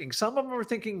they're thinking. Some of them are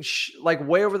thinking like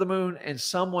way over the moon, and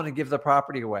some want to give the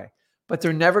property away, but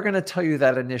they're never going to tell you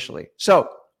that initially. So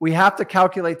we have to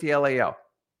calculate the LAO.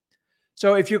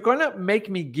 So if you're going to make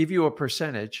me give you a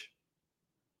percentage,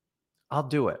 I'll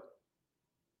do it.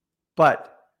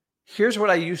 But here's what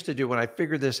I used to do when I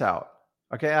figured this out.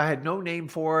 Okay. I had no name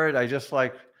for it. I just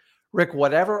like, Rick,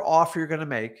 whatever offer you're going to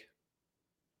make,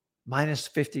 minus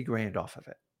 50 grand off of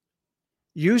it.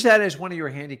 Use that as one of your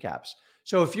handicaps.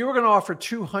 So if you were going to offer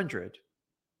 200,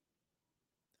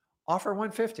 offer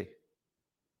 150.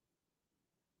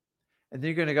 And then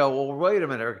you're going to go, well, wait a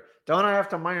minute. Don't I have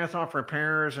to minus off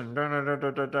repairs and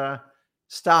da.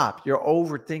 Stop. You're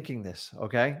overthinking this.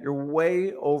 Okay. You're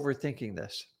way overthinking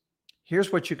this.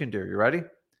 Here's what you can do. You ready?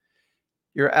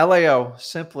 Your LAO,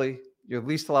 simply your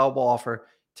least allowable offer,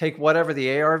 take whatever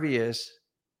the ARV is.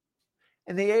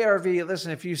 And the ARV,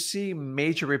 listen, if you see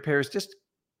major repairs, just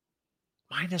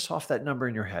minus off that number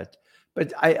in your head.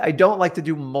 But I don't like to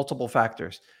do multiple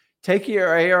factors. Take your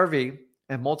ARV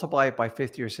and multiply it by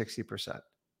 50 or 60%.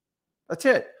 That's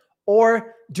it.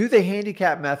 Or do the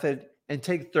handicap method and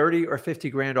take 30 or 50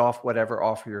 grand off whatever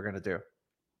offer you're going to do.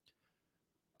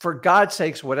 For God's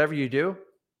sakes, whatever you do,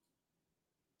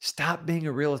 stop being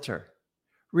a realtor.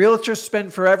 Realtors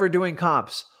spend forever doing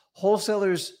comps.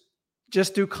 Wholesalers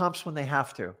just do comps when they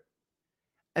have to.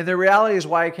 And the reality is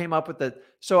why I came up with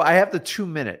so I have the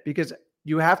 2-minute, because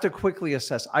you have to quickly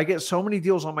assess. I get so many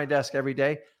deals on my desk every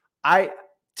day.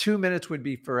 2 minutes would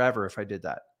be forever if I did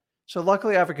that. So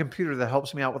luckily I have a computer that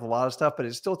helps me out with a lot of stuff, but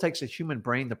it still takes a human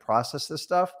brain to process this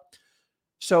stuff.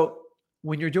 So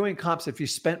when you're doing comps, if you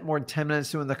spent more than 10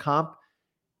 minutes doing the comp,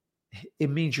 it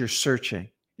means you're searching.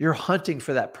 You're hunting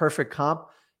for that perfect comp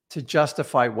to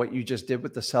justify what you just did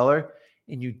with the seller,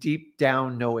 and you deep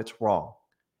down know it's wrong.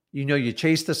 You know you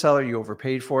chased the seller, you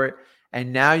overpaid for it,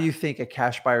 and now you think a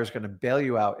cash buyer is going to bail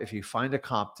you out if you find a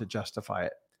comp to justify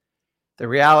it. The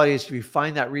reality is if you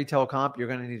find that retail comp, you're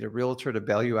going to need a realtor to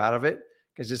bail you out of it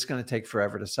because it's going to take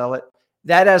forever to sell it.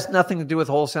 That has nothing to do with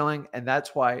wholesaling. And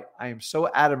that's why I am so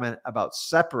adamant about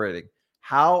separating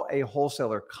how a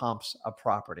wholesaler comps a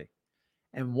property.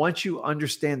 And once you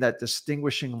understand that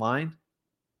distinguishing line,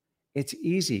 it's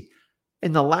easy.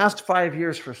 In the last 5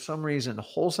 years, for some reason,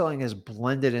 wholesaling has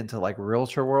blended into like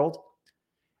realtor world,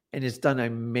 and it's done a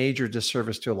major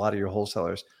disservice to a lot of your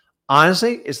wholesalers.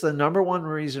 Honestly, it's the number one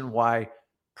reason why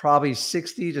probably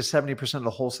 60 to 70% of the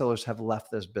wholesalers have left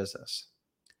this business.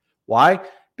 Why?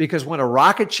 Because when a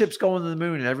rocket ship's going to the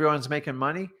moon and everyone's making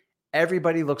money,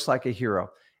 everybody looks like a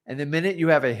hero. And the minute you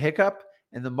have a hiccup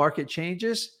and the market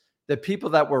changes, the people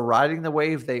that were riding the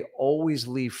wave, they always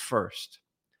leave first.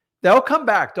 They'll come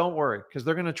back, don't worry, because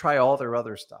they're going to try all their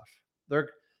other stuff. They're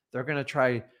going to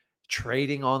try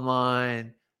trading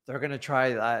online. They're going to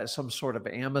try some sort of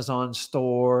Amazon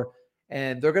store,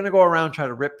 and they're going to go around try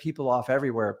to rip people off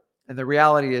everywhere. And the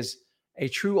reality is, a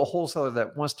true wholesaler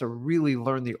that wants to really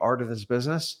learn the art of this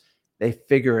business, they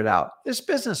figure it out. This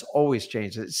business always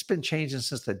changes. It's been changing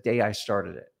since the day I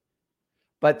started it.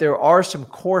 But there are some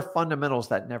core fundamentals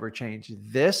that never change.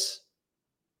 This,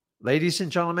 ladies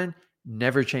and gentlemen,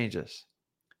 never changes.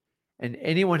 And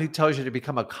anyone who tells you to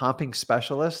become a comping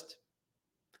specialist,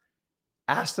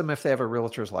 ask them if they have a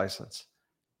realtor's license.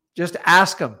 Just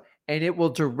ask them, and it will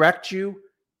direct you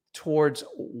towards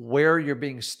where you're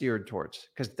being steered towards,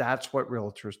 because that's what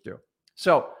realtors do.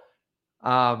 So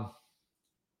I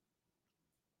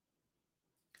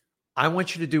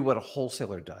want you to do what a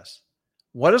wholesaler does.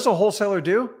 What does a wholesaler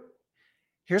do?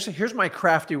 Here's my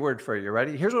crafty word for you.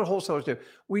 Ready? Here's what wholesalers do.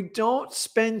 We don't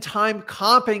spend time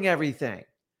comping everything.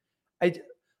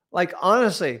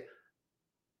 Honestly,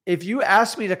 if you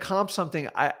ask me to comp something,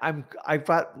 I've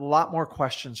got a lot more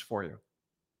questions for you.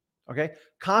 Okay.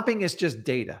 Comping is just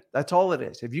data. That's all it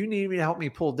is. If you need me to help me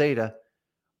pull data,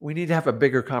 we need to have a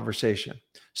bigger conversation.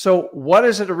 So what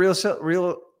is it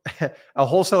a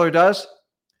wholesaler does?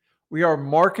 We are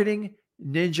marketing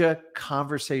ninja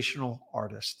conversational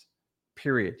artists,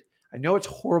 period. I know it's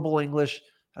horrible English.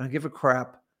 I don't give a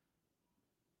crap.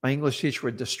 My English teacher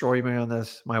would destroy me on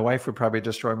this. My wife would probably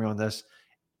destroy me on this.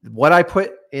 What I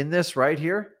put in this right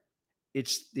here,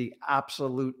 it's the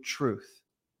absolute truth.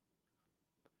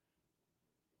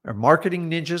 We're marketing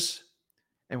ninjas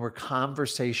and we're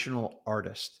conversational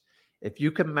artists. If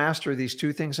you can master these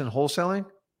two things in wholesaling,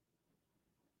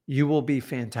 you will be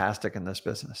fantastic in this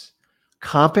business.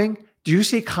 Comping, do you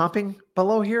see comping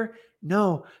below here?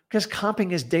 No, because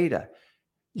comping is data.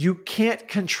 You can't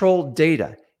control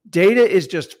data. Data is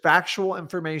just factual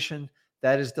information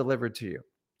that is delivered to you.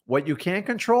 What you can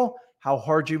control, how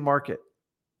hard you market.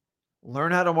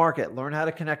 Learn how to market. Learn how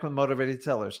to connect with motivated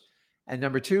sellers. And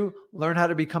number two, learn how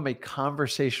to become a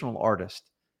conversational artist.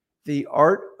 The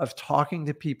art of talking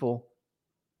to people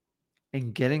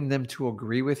and getting them to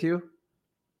agree with you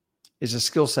is a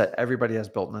skill set everybody has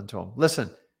built into them.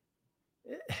 Listen,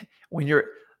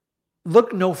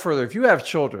 look no further. If you have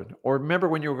children, or remember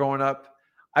when you were growing up,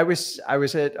 I was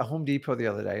at a Home Depot the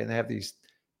other day, and they have these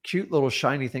cute little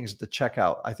shiny things at the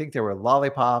checkout. I think there were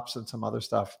lollipops and some other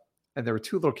stuff. And there were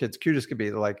two little kids, cute as could be.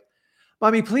 They're like,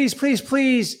 "Mommy, please, please,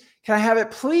 please. Can I have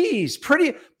it? Please.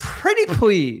 Pretty,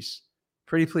 please.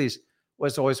 Pretty, please,"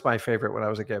 was always my favorite when I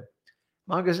was a kid.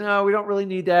 Mom goes, "No, we don't really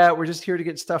need that. We're just here to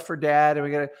get stuff for dad. And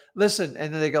we got to listen."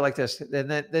 And then they go like this. And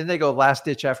then they go last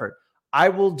ditch effort. I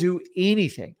will do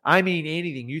anything. I mean,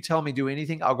 anything. You tell me do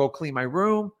anything. I'll go clean my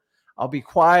room. I'll be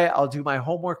quiet. I'll do my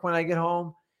homework when I get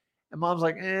home. And mom's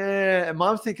like, eh. And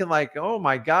mom's thinking like, oh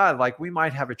my God, like we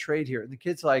might have a trade here. And the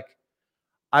kid's like,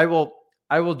 I will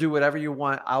do whatever you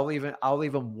want. I'll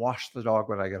even wash the dog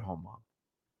when I get home, Mom.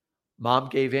 Mom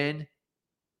gave in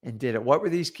and did it. What were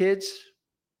these kids?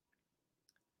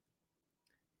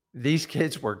 These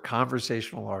kids were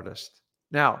conversational artists.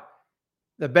 Now,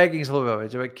 the begging's a little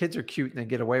bit, but kids are cute and they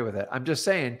get away with it. I'm just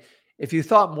saying, if you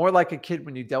thought more like a kid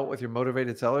when you dealt with your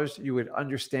motivated sellers, you would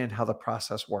understand how the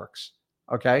process works.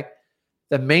 Okay?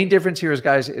 The main difference here is,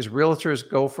 guys, is realtors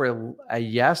go for a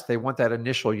yes. They want that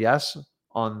initial yes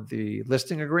on the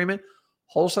listing agreement.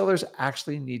 Wholesalers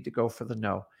actually need to go for the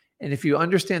no. And if you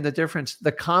understand the difference,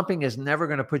 the comping is never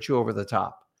going to put you over the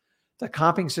top. The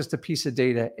comping is just a piece of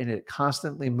data and it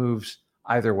constantly moves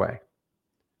either way.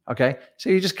 Okay. So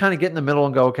you just kind of get in the middle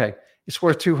and go, okay, it's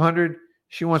worth 200.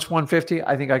 She wants 150.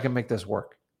 I think I can make this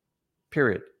work.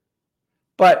 Period.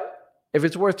 But if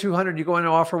it's worth 200, you go in and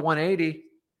offer 180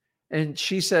 and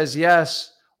she says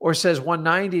yes, or says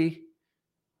 190,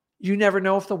 you never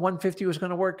know if the 150 was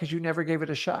going to work because you never gave it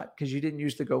a shot because you didn't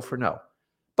use the go for no.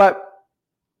 But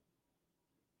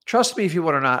trust me if you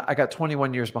want or not, I got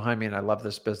 21 years behind me and I love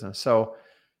this business. So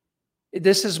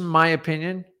this is my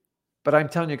opinion, but I'm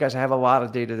telling you guys, I have a lot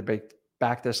of data to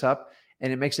back this up,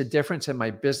 and it makes a difference in my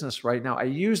business right now. I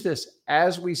use this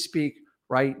as we speak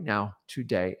right now,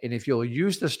 today. And if you'll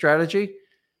use the strategy,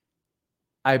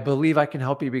 I believe I can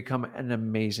help you become an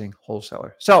amazing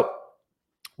wholesaler. So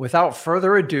without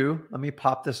further ado, let me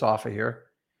pop this off of here.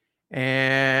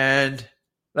 And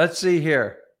let's see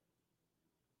here.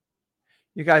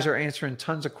 You guys are answering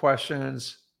tons of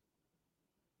questions.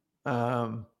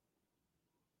 One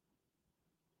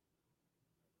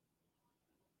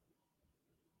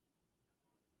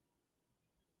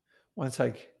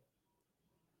sec.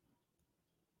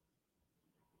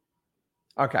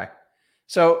 Okay.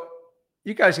 So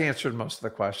you guys answered most of the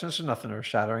questions. There's nothing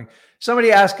earth-shattering.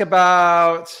 Somebody asked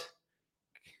about,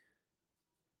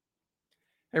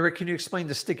 hey, Rick, can you explain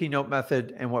the sticky note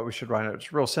method and what we should write out?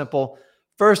 It's real simple.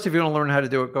 First, if you want to learn how to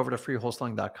do it, go over to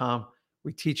freewholesaling.com.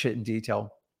 We teach it in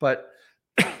detail. But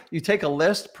you take a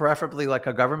list, preferably like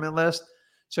a government list.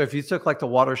 So if you took like the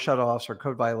water shutoffs or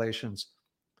code violations,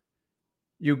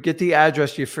 you get the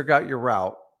address, you figure out your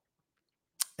route,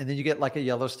 and then you get like a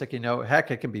yellow sticky note. Heck,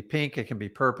 it can be pink, it can be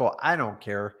purple. I don't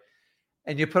care.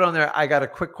 And you put on there, I got a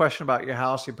quick question about your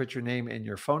house. You put your name and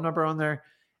your phone number on there.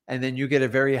 And then you get a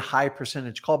very high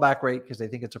percentage callback rate because they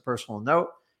think it's a personal note.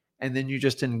 And then you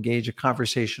just engage a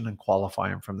conversation and qualify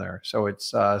them from there. So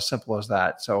it's simple as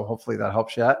that. So hopefully that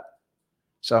helps you out.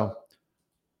 So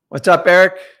what's up,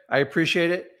 Eric? I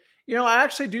appreciate it. You know, I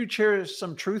actually do share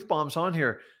some truth bombs on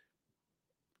here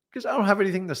because I don't have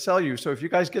anything to sell you. So if you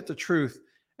guys get the truth,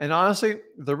 and honestly,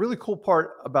 the really cool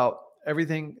part about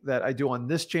everything that I do on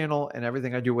this channel and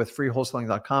everything I do with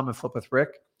freewholesaling.com and Flip with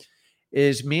Rick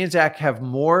is me and Zach have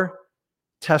more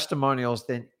testimonials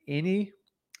than any,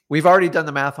 we've already done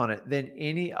the math on it, than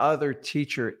any other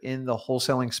teacher in the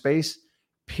wholesaling space,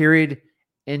 period,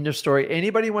 end of story.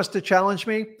 Anybody wants to challenge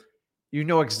me, you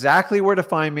know exactly where to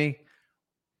find me.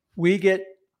 We get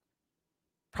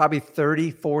probably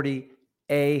 30, 40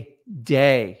 a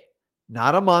day,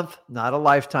 not a month, not a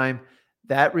lifetime.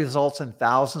 That results in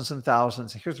thousands and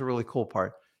thousands. Here's the really cool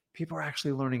part. People are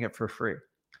actually learning it for free.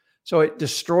 So it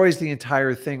destroys the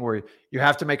entire thing where you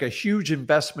have to make a huge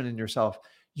investment in yourself.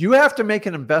 You have to make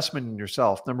an investment in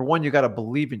yourself. Number one, you got to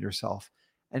believe in yourself.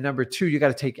 And number two, you got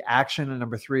to take action. And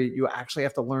number three, you actually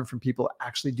have to learn from people who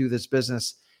actually do this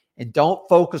business, and don't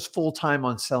focus full time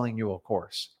on selling you a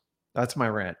course. That's my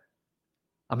rant.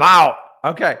 I'm out.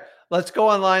 Okay. Let's go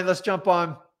online. Let's jump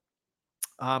on.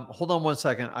 Hold on one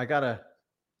second. I gotta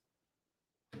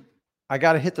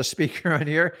hit the speaker on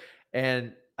here,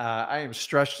 and I am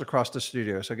stretched across the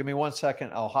studio. So give me 1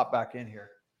 second. I'll hop back in here.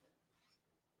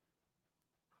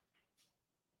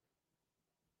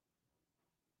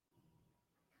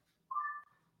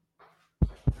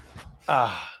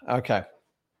 Okay.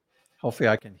 Hopefully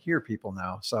I can hear people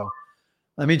now. So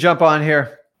let me jump on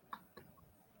here.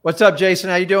 What's up, Jason?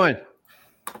 How you doing?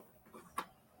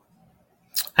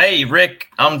 Hey, Rick.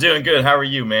 I'm doing good. How are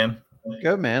you, man?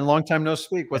 Good, man. Long time no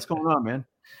speak. What's going on, man?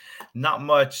 Not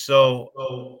much.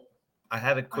 So I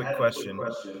had a quick question.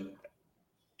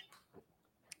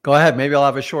 Go ahead. Maybe I'll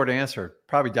have a short answer.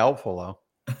 Probably doubtful,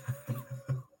 though.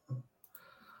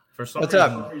 For some What's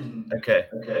reason, up? Okay.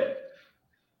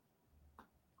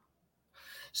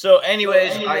 So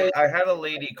anyways, I had a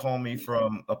lady call me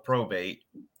from a probate,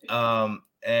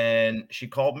 and she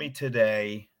called me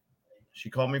today. She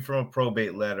called me from a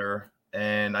probate letter,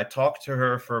 and I talked to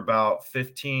her for about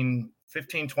 15,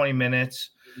 20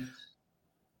 minutes.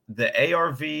 The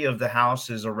ARV of the house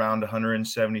is around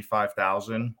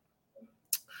 175,000.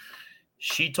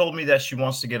 She told me that she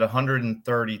wants to get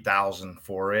 130,000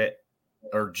 for it,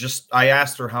 or just, I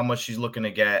asked her how much she's looking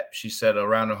to get. She said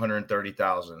around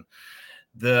 130,000.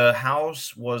 The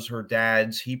house was her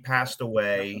dad's. He passed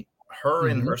away. Her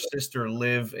and her sister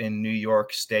live in New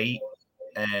York State,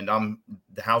 and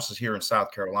the house is here in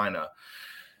South Carolina.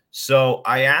 So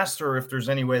I asked her if there's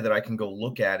any way that I can go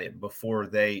look at it before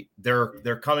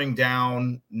they're coming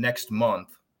down next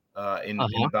month in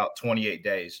about 28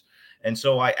 days. And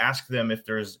so I asked them if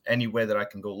there's any way that I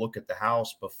can go look at the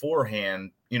house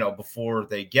beforehand, before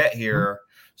they get here,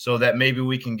 so that maybe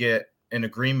we can get an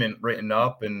agreement written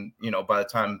up, and by the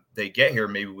time they get here,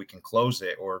 maybe we can close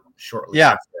it, or shortly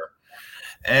after.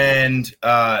 And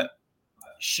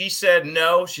she said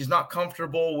no, she's not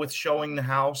comfortable with showing the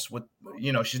house.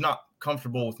 She's not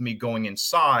comfortable with me going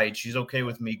inside. She's okay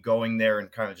with me going there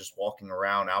and kind of just walking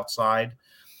around outside.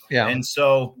 Yeah. And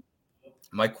so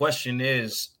my question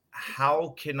is,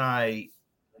 how can I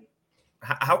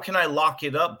lock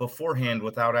it up beforehand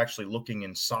without actually looking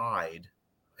inside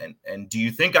And do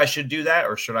you think I should do that,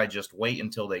 or should I just wait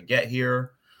until they get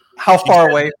here? How far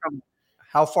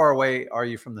away are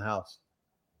you from the house?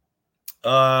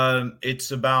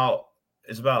 It's about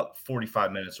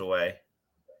 45 minutes away.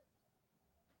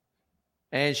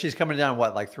 And she's coming down,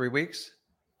 what, like 3 weeks?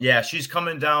 Yeah, she's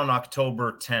coming down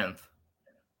October 10th.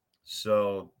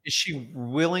 So is she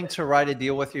willing to write a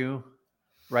deal with you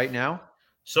right now?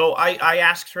 So I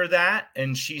asked her that,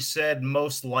 and she said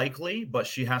most likely, but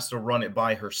she has to run it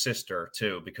by her sister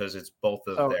too, because it's both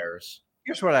of theirs.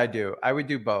 Here's what I do. I would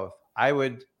do both. I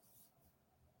would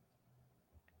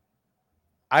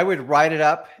write it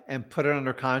up and put it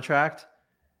under contract.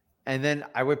 And then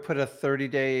I would put a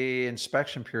 30-day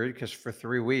inspection period, because for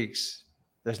 3 weeks,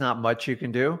 there's not much you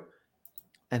can do.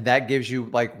 And that gives you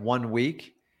like 1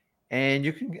 week. And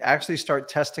you can actually start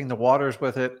testing the waters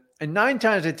with it. And 9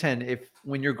 times out of 10,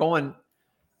 when you're going,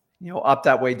 up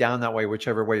that way, down that way,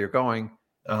 whichever way you're going,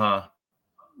 9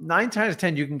 times out of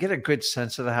 10, you can get a good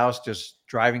sense of the house just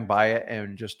driving by it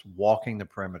and just walking the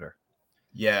perimeter.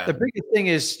 Yeah. The biggest thing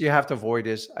is you have to avoid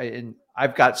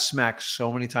I've got smacked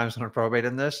so many times on a probate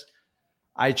in this.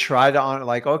 I try to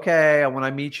okay, when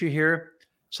I meet you here,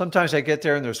 sometimes I get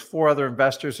there and there's 4 other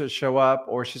investors that show up,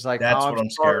 or she's like, that's what I'm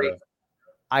scared of.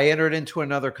 I entered into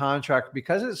another contract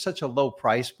because it's such a low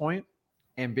price point,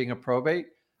 and being a probate,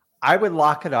 I would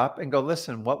lock it up and go,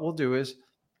 listen, what we'll do is,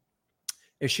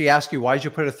 if she asks you, why did you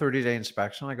put a 30-day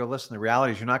inspection? I go, listen, the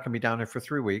reality is you're not going to be down there for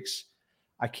 3 weeks.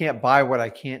 I can't buy what I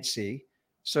can't see.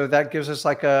 So that gives us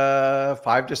like a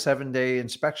 5 to 7 day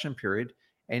inspection period,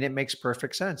 and it makes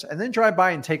perfect sense. And then drive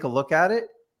by and take a look at it.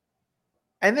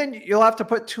 And then you'll have to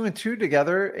put 2 and 2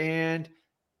 together, and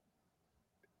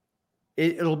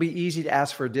it'll be easy to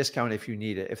ask for a discount if you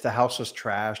need it. If the house was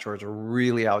trashed or it's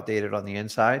really outdated on the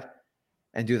inside,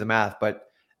 and do the math. But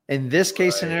in this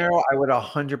case scenario, I would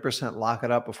 100% lock it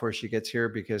up before she gets here,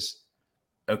 because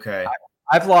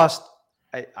I've lost,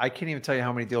 I can't even tell you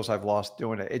how many deals I've lost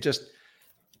doing it.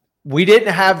 We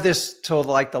didn't have this till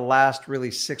like the last really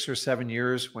 6 or 7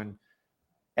 years, when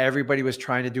everybody was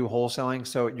trying to do wholesaling.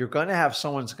 So you're going to have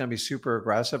someone's going to be super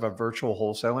aggressive, a virtual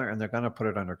wholesaler, and they're going to put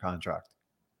it under contract.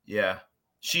 Yeah.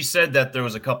 She said that there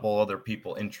was a couple other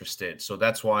people interested. So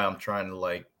that's why I'm trying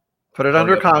to put it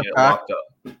under contract.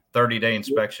 30-day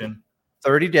inspection.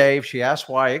 30-day. If she asks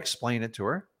why, explain it to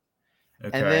her.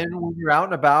 Okay. And then when you're out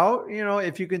and about,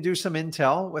 if you can do some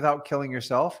intel without killing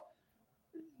yourself,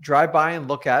 drive by and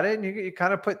look at it, and you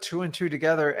kind of put 2 and 2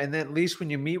 together. And then at least when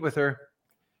you meet with her,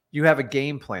 you have a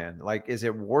game plan. Like, is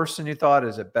it worse than you thought?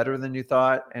 Is it better than you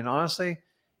thought? And honestly,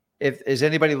 is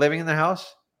anybody living in the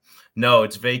house? No,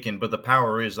 it's vacant, but the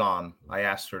power is on. I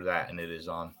asked her that, and it is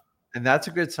on. And that's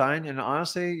a good sign. And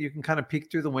honestly, you can kind of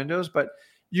peek through the windows, but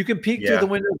you can peek through the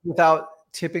windows without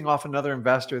tipping off another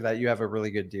investor that you have a really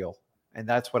good deal. And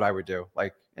that's what I would do.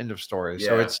 Like, end of story. Yeah.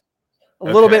 So it's a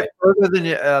little bit further than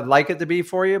you like it to be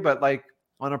for you, but like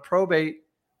on a probate,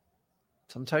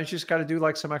 sometimes you just got to do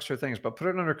like some extra things, but put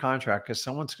it under contract,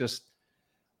 because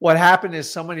what happened is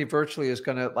somebody virtually is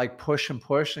going to like push and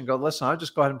go, listen, I'll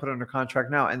just go ahead and put it under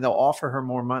contract now. And they'll offer her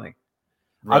more money.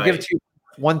 Right. I'll give it to you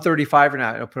 135 or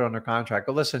not. I'll put it under contract.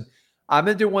 Go, listen, I'm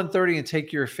going to do 130 and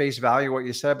take your face value, what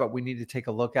you said, but we need to take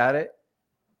a look at it,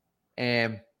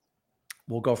 and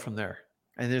we'll go from there.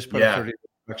 And just put a 30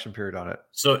 inspection period on it.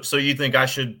 So you think I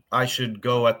should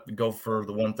go for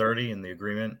the 130 in the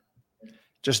agreement?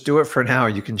 Just do it for now.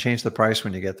 You can change the price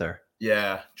when you get there.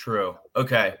 Yeah, true.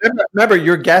 Okay. Remember,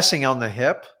 you're guessing on the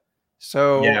hip.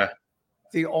 So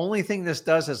the only thing this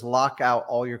does is lock out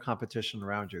all your competition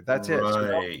around you. That's it.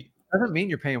 So it doesn't mean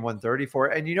you're paying 130 for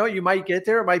it. And you might get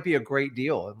there. It might be a great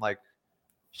deal. And like,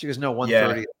 she goes, no,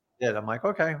 130. Yeah. I'm like,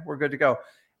 okay, we're good to go.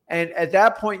 And at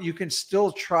that point, you can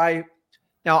still try.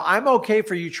 Now, I'm okay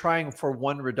for you trying for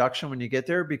 1 reduction when you get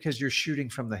there, because you're shooting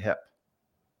from the hip.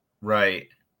 Right.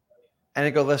 And I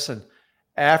go, listen,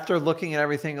 after looking at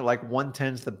everything, like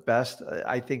 110 is the best.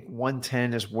 I think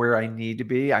 110 is where I need to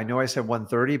be. I know I said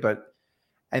 130,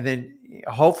 and then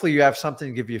hopefully you have something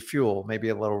to give you fuel, maybe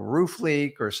a little roof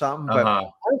leak or something. But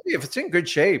honestly, if it's in good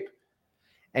shape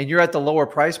and you're at the lower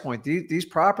price point, these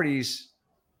properties,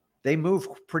 they move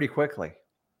pretty quickly.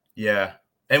 Yeah.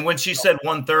 And when she said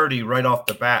 130 right off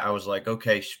the bat, I was like,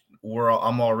 okay,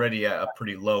 I'm already at a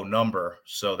pretty low number.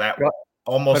 So that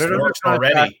almost works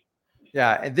already.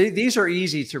 Yeah, and these are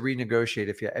easy to renegotiate.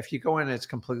 If you go in and it's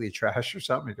completely trash or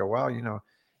something, you go, well,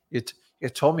 you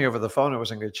told me over the phone it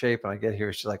was in good shape, and I get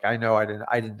here, she's like, I know, I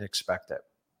didn't expect it.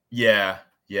 Yeah,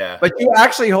 yeah. But you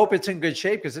actually hope it's in good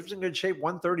shape, because if it's in good shape,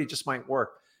 130 just might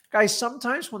work. Guys,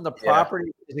 sometimes when the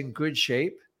property is in good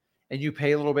shape and you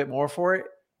pay a little bit more for it,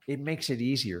 it makes it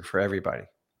easier for everybody.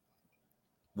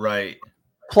 Right.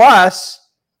 Plus,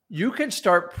 you can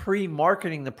start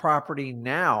pre-marketing the property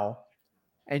now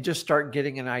and just start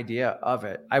getting an idea of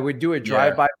it. I would do a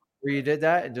drive-by where you did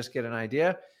that and just get an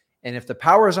idea. And if the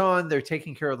power's on, they're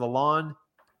taking care of the lawn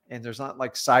and there's not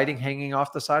like siding hanging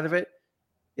off the side of it,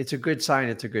 it's a good sign.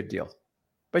 It's a good deal.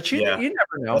 But you never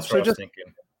know. That's what I was thinking.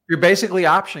 You're basically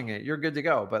optioning it. You're good to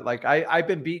go. But like I've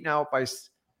been beaten out by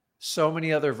so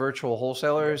many other virtual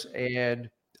wholesalers, and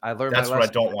I learned That's my lesson. what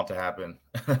I don't want to happen.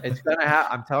 It's gonna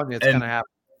happen. I'm telling you, it's gonna happen.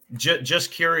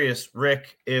 Just curious,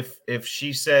 Rick, if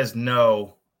she says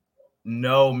no,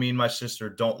 me and my sister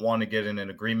don't want to get in an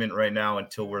agreement right now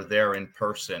until we're there in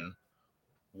person,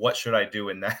 what should I do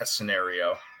in that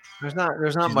scenario? There's not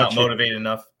She's much. Not motivated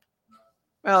enough.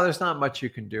 Well, there's not much you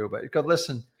can do, but go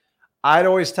listen. I'd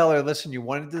always tell her, listen, you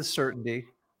wanted the certainty,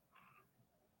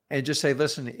 and just say,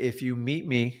 listen, if you meet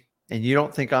me and you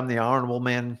don't think I'm the honorable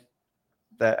man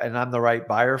and I'm the right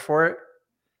buyer for it,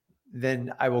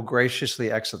 then I will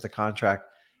graciously exit the contract.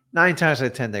 9 times out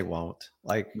of 10, they won't.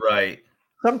 Like, right.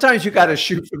 Sometimes you got to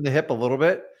shoot from the hip a little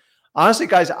bit. Honestly,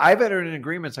 guys, I've entered in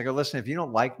agreements. I go, listen, if you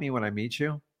don't like me when I meet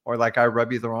you, or like I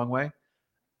rub you the wrong way,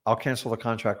 I'll cancel the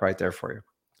contract right there for you.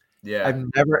 Yeah. I've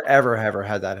never, ever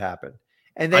had that happen.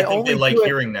 And I think they like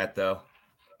hearing that though.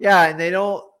 Yeah. And they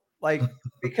don't like,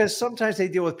 because sometimes they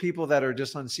deal with people that are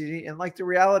just unseating. And like the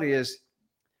reality is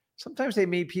sometimes they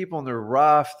meet people and they're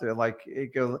rough. They're like,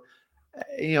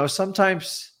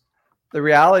 sometimes the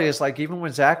reality is like, even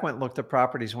when Zach went and looked at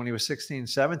properties when he was 16,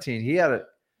 17,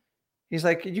 he's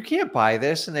like, you can't buy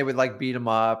this. And they would like beat him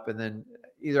up. And then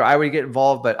either I would get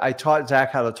involved, but I taught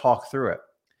Zach how to talk through it.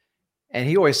 And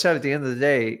he always said at the end of the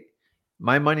day,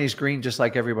 my money's green just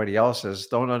like everybody else's.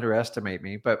 Don't underestimate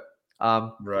me. But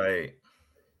right.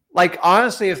 Like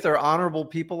honestly, if they're honorable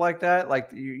people like that, like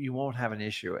you won't have an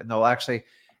issue. And they'll actually,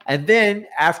 and then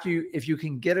if you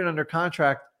can get it under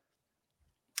contract,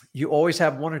 you always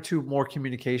have 1 or 2 more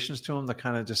communications to them to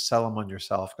kind of just sell them on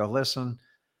yourself. Go, listen,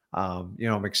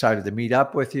 I'm excited to meet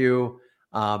up with you.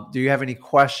 Do you have any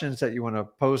questions that you want to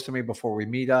pose to me before we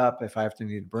meet up? If I have to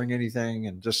need to bring anything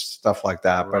and just stuff like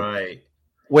that. Right. But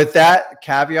with that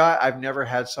caveat, I've never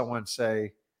had someone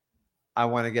say, I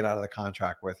want to get out of the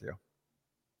contract with you.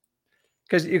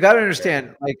 Because you got to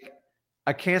understand, like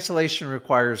a cancellation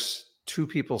requires 2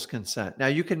 people's consent. Now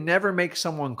you can never make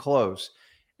someone close,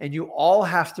 and you all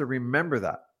have to remember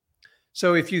that.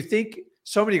 So if you think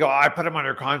somebody go, I put them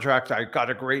under contract, I got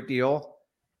a great deal,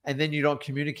 and then you don't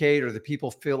communicate, or the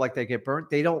people feel like they get burnt,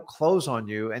 they don't close on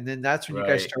you. And then that's when you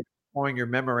guys start pouring your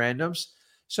memorandums.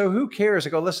 So who cares? I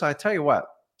go, listen, I tell you what,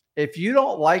 if you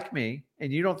don't like me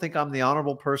and you don't think I'm the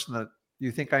honorable person that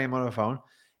you think I am on the phone,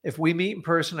 if we meet in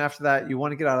person after that, you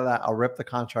want to get out of that, I'll rip the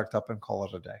contract up and call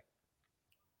it a day.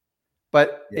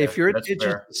 But if you're interested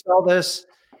to sell this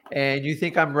and you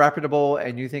think I'm reputable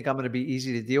and you think I'm going to be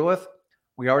easy to deal with,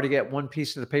 we already get one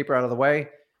piece of the paper out of the way.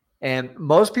 And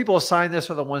most people sign this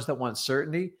are the ones that want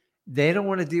certainty. They don't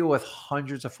want to deal with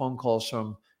hundreds of phone calls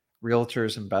from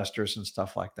realtors, investors, and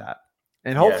stuff like that.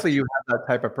 And hopefully you have that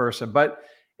type of person. But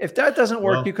if that doesn't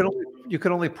work, you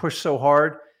can only push so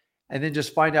hard, and then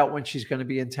just find out when she's going to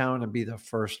be in town and be the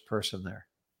first person there.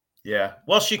 Yeah.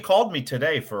 Well, she called me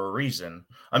today for a reason.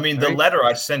 I mean, the letter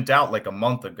I sent out like a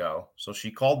month ago. So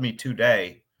she called me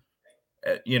today,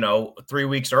 3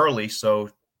 weeks early.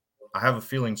 So I have a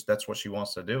feeling that's what she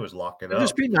wants to do is lock it up.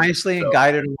 Just be nicely and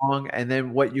guide it along. And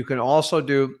then what you can also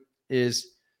do is,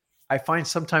 I find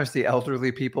sometimes the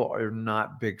elderly people are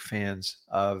not big fans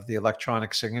of the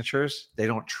electronic signatures. They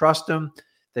don't trust them.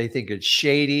 They think it's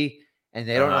shady, and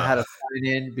they don't know how to sign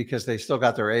in because they still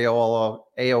got their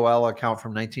AOL account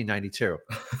from 1992.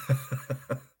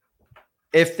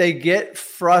 If they get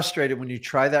frustrated when you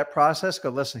try that process, go,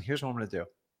 listen, here's what I'm going to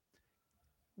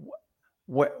do.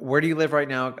 Where do you live right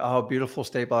now? Oh, beautiful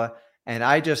state. Blah. And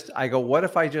I go, what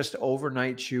if I just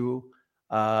overnight you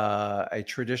a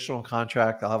traditional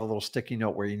contract? I'll have a little sticky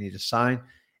note where you need to sign,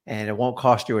 and it won't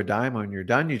cost you a dime. When you're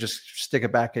done, you just stick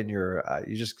it back in your,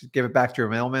 you just give it back to your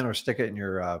mailman or stick it in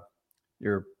your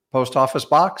post office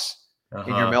box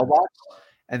in your mailbox,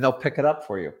 and they'll pick it up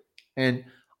for you. And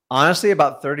honestly,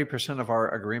 about 30% of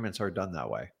our agreements are done that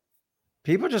way.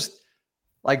 People just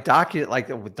like doc you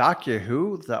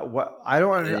who? I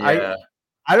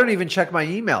don't even check my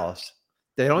emails.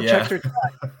 They don't check their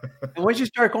time. And once you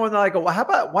start going, I go,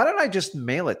 well, why don't I just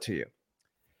mail it to you?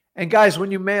 And guys,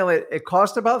 when you mail it, it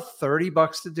costs about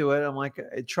 $30 to do it. I'm like,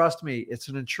 trust me, it's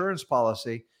an insurance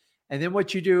policy. And then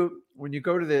what you do when you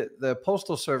go to the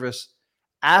postal service,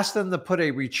 ask them to put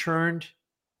a returned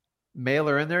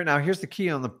mailer in there. Now, here's the key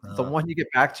on the one you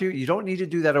get back to. You don't need to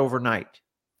do that overnight.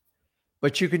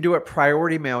 but you can do it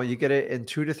priority mail. You get it in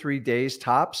 2 to 3 days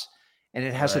tops, and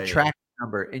it has a tracking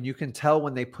number, and you can tell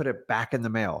when they put it back in the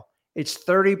mail. It's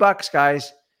 $30,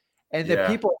 guys. And the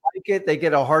people like it. They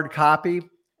get a hard copy.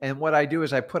 And what I do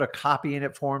is I put a copy in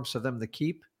it for them so them to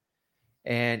keep.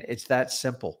 And it's that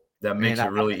simple. That makes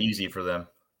it really easy for them.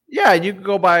 Yeah. And you can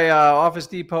go by Office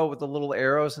Depot with the little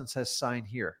arrows and says sign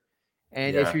here.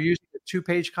 And if you're using a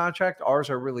 2-page contract, ours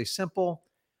are really simple.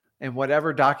 And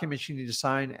whatever documents you need to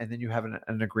sign, and then you have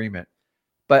an agreement.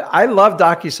 But I love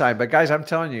DocuSign. But guys, I'm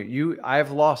telling you,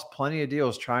 I've lost plenty of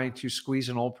deals trying to squeeze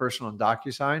an old person on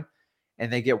DocuSign,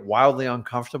 and they get wildly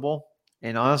uncomfortable.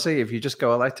 And honestly, if you just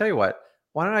go, I tell you what,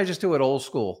 why don't I just do it old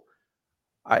school?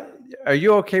 Are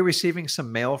you okay receiving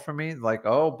some mail from me? Like,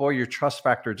 oh boy, your trust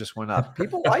factor just went up.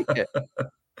 People like it.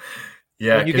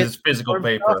 Yeah, because it's physical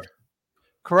paper. Stuff.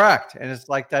 Correct. And it's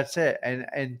like, that's it.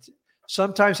 And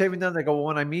sometimes even then they go, well,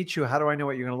 when I meet you, how do I know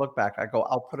what you're going to look back? I go,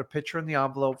 I'll put a picture in the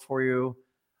envelope for you.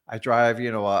 I drive,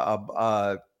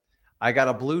 I got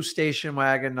a blue station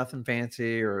wagon, nothing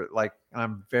fancy, or like,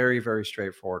 I'm very, very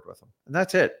straightforward with them. And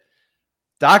that's it.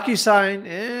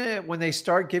 DocuSign, when they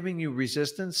start giving you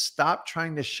resistance, stop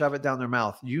trying to shove it down their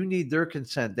mouth. You need their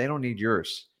consent. They don't need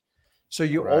yours. So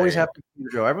you always have to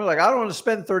go. Everyone's like, I don't want to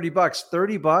spend $30.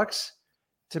 $30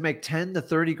 to make 10 to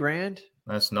 30 grand.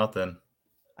 That's nothing.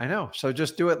 I know. So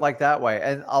just do it like that way.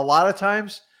 And a lot of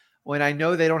times when I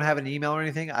know they don't have an email or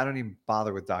anything, I don't even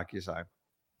bother with DocuSign.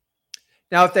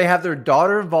 Now, if they have their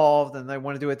daughter involved and they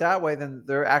want to do it that way, then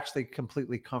they're actually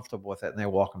completely comfortable with it and they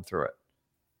walk them through it.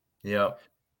 Yeah.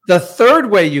 The third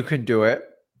way you can do it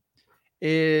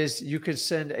is you could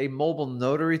send a mobile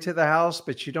notary to the house,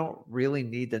 but you don't really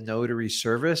need the notary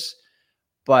service.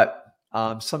 But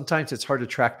sometimes it's hard to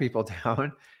track people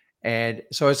down. And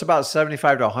so it's about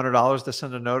 $75 to $100 to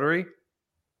send a notary,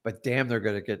 but damn, they're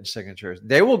good at getting signatures.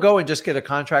 They will go and just get a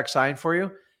contract signed for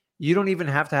you. You don't even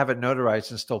have to have it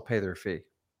notarized and still pay their fee.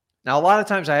 Now, a lot of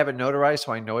times I have it notarized,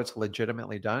 so I know it's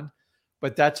legitimately done,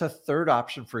 but that's a third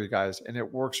option for you guys. And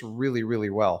it works really,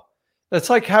 really well. That's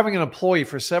like having an employee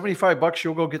for $75.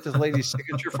 You'll go get this lady's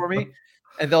signature for me,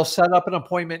 and they'll set up an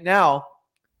appointment. Now,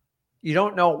 you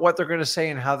don't know what they're going to say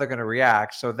and how they're going to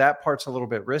react. So that part's a little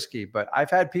bit risky, but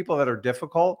I've had people that are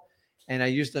difficult and I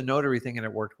used the notary thing and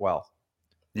it worked well.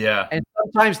 Yeah. And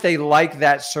sometimes they like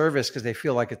that service because they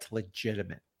feel like it's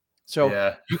legitimate.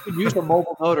 So you can use a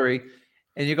mobile notary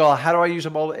and you go, how do I use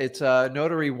a mobile? It's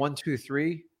Notary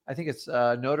 123. I think it's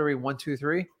Notary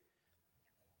 123.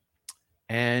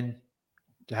 And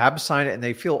to have them sign it and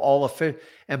they feel all official.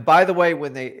 And by the way,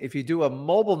 if you do a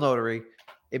mobile notary,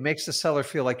 it makes the seller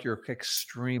feel like you're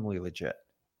extremely legit.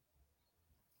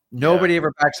 Nobody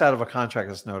ever backs out of a contract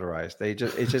that's notarized.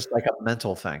 It's just like a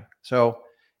mental thing. So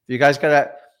if you guys got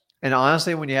that, and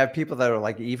honestly, when you have people that are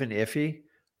like even iffy,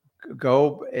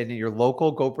 go and you're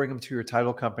local, go bring them to your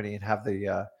title company and have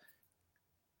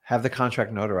the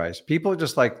contract notarized. People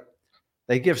just like,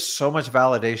 they give so much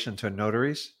validation to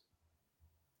notaries.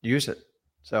 Use it.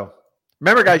 So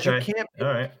remember, guys, you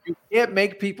can't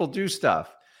make people do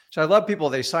stuff. So I love people,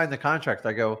 they sign the contract.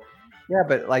 I go, yeah,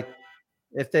 but like,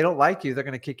 if they don't like you, they're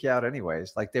going to kick you out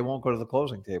anyways. Like they won't go to the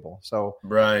closing table. So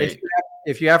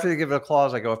if you have to give it a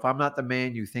clause, I go, if I'm not the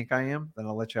man you think I am, then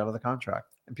I'll let you out of the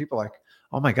contract. And people are like,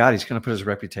 oh my God, he's going to put his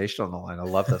reputation on the line. I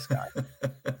love this guy.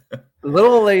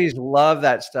 Little ladies love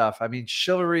that stuff. I mean,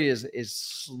 chivalry is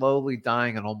slowly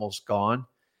dying and almost gone.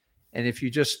 And if you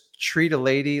just treat a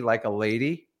lady like a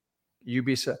lady,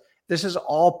 this is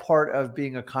all part of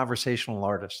being a conversational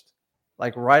artist.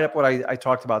 Like right up what I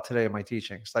talked about today in my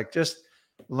teachings. Like just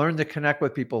learn to connect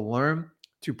with people, learn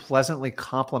to pleasantly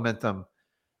compliment them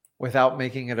without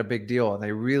making it a big deal. And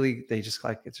they just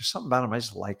like, there's something about them. I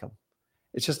just like them.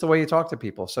 It's just the way you talk to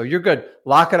people. So you're good.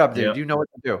 Lock it up, dude. You know what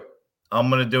to do. I'm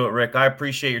going to do it, Rick. I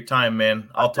appreciate your time, man.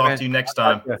 I'll talk to you next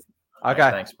time. Okay.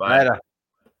 Right, thanks. Bye. Later.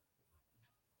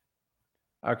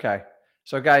 Okay.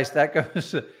 So guys, that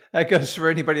goes for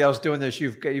anybody else doing this.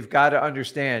 You've got to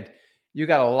understand, you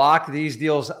got to lock these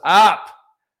deals up.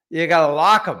 You got to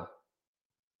lock them.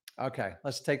 Okay.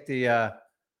 Let's take the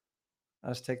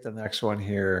next one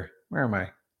here. Where am I?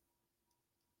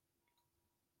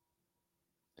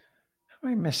 What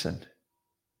am I missing?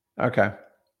 Okay.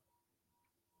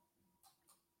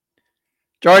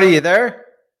 Jordy, you there?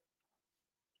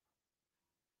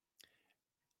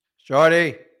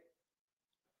 Jordy.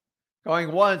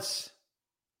 Going once.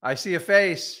 I see a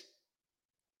face.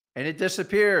 And it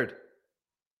disappeared.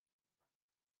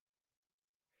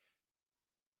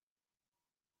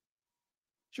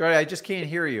 Jordy, I just can't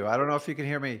hear you. I don't know if you can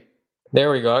hear me.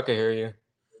 There we go. I can hear you.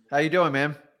 How you doing,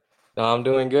 man? No, I'm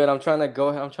doing good. I'm trying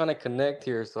to connect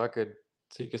here so I could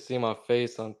so you can see my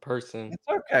face on person. It's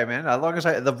okay, man. As long as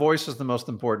the voice is the most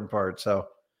important part. So,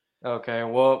 Okay,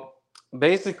 well,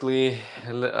 basically,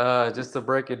 just to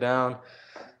break it down,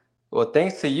 well,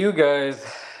 thanks to you guys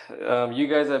have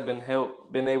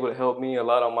been able to help me a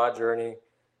lot on my journey.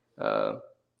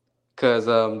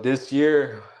 Because this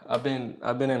year I've been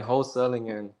in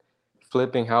wholesaling and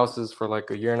flipping houses for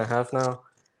like a year and a half now.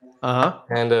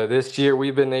 And this year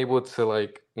we've been able to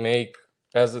like make,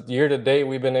 as of year to date,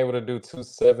 we've been able to do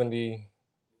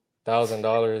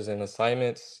 $270,000 in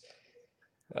assignments,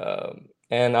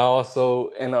 and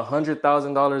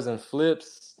 $100,000 in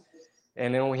flips,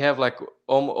 and then we have like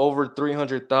over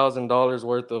 $300,000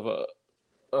 worth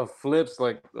of flips,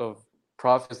 like of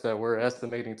profits that we're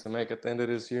estimating to make at the end of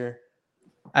this year.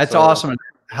 That's awesome.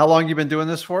 How long you been doing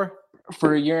this for?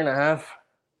 For a year and a half.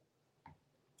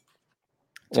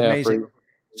 It's amazing.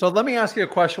 So let me ask you a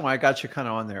question while I got you kind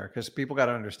of on there, because people got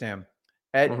to understand.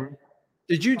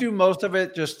 Did you do most of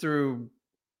it just through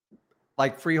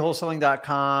like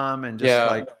freewholesaling.com and just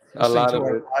like a lot of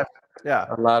it? Yeah.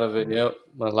 A lot of it. Yep.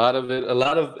 A lot of it.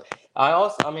 I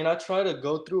try to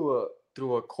go through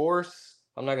a course.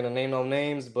 I'm not going to name no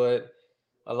names, but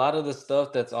a lot of the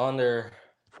stuff that's on there,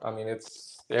 I mean,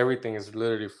 everything is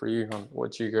literally free on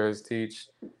what you guys teach.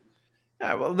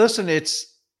 Yeah. Well, listen, I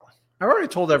already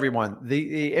told everyone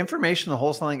the information, the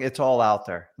wholesaling, it's all out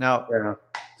there. Now,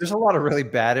 there's a lot of really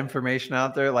bad information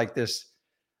out there like this.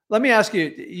 Let me ask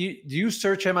you, do you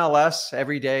search MLS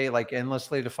every day, like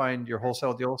endlessly, to find your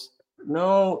wholesale deals?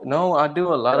 No, I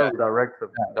do a lot of direct to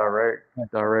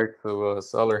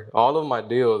seller. All of my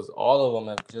deals, all of them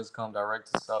have just come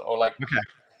direct to seller. Or like,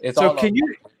 it's so all can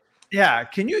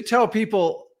you tell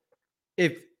people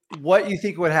what you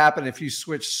think would happen if you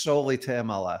switched solely to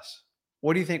MLS?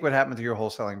 What do you think would happen to your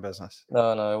wholesaling business?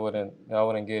 No, it wouldn't. I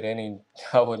wouldn't get any.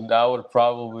 I would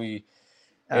probably.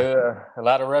 A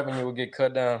lot of revenue would get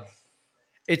cut down.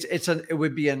 It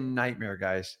would be a nightmare,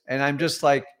 guys. And I'm just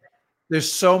like,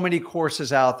 there's so many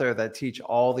courses out there that teach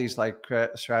all these like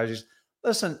strategies.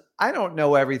 Listen, I don't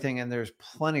know everything, and there's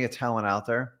plenty of talent out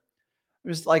there.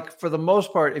 It's like, for the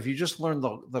most part, if you just learn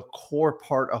the core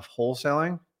part of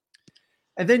wholesaling,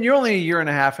 and then you're only a year and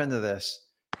a half into this,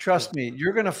 trust me,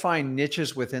 you're going to find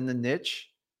niches within the niche,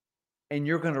 and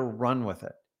you're going to run with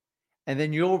it. And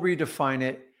then you'll redefine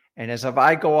it. And as if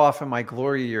I go off in my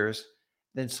glory years,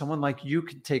 then someone like you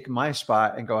can take my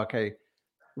spot and go, okay,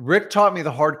 Rick taught me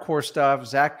the hardcore stuff,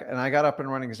 Zach, and I got up and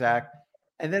running Zach.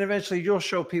 And then eventually you'll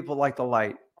show people like the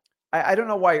light. I don't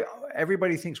know why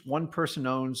everybody thinks one person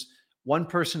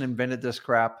invented this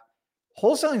crap.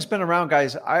 Wholesaling's been around,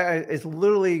 guys. It's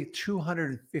literally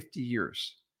 250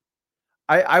 years.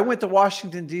 I went to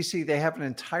Washington, D.C. They have an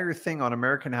entire thing on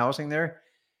American housing there.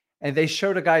 And they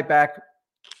showed a guy back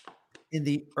in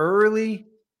the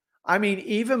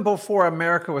even before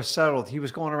America was settled, he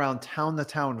was going around town to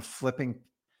town flipping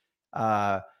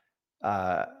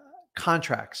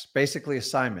contracts, basically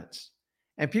assignments.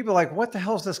 And people are like, what the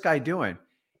hell is this guy doing?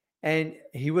 And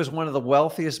he was one of the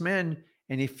wealthiest men,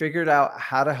 and he figured out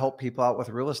how to help people out with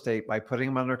real estate by putting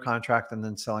them under contract and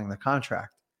then selling the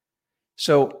contract.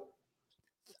 So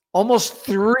almost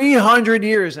 300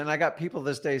 years. And I got people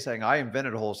this day saying, I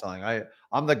invented wholesaling.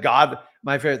 I'm the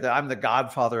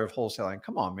godfather of wholesaling.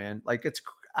 Come on, man. Like, it's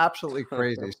absolutely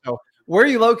crazy. So where are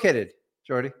you located,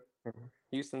 Jordy?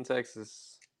 Houston,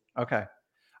 Texas. Okay.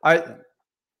 All right.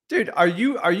 Dude, are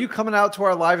you coming out to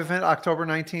our live event October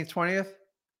 19th, 20th?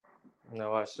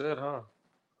 No, I should, huh?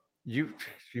 You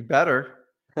better.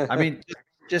 I mean,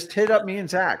 just hit up me and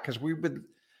Zach, because we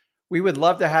would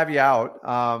love to have you out.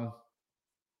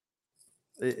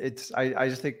 I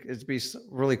just think it'd be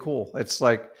really cool. It's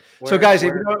like, so guys,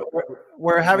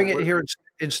 we're having it here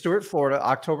in Stuart, Florida,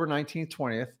 October 19th,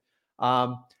 20th.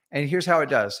 And here's how it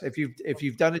does. If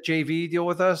you've done a JV deal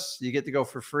with us, you get to go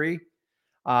for free.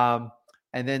 And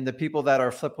then the people that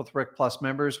are Flip with Rick Plus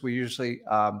members, we usually,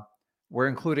 we're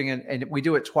including and we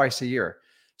do it twice a year.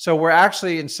 So we're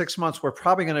actually, in 6 months, we're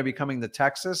probably going to be coming to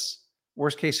Texas.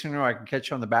 Worst case scenario, I can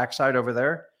catch you on the backside over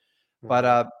there.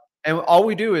 But, and all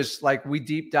we do is, like, we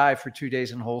deep dive for 2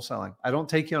 days in wholesaling. I don't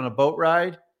take you on a boat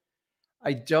ride.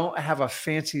 I don't have a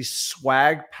fancy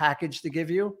swag package to give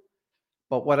you,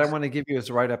 but what I want to give you is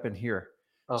right up in here.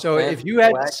 So if you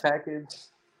had swag package,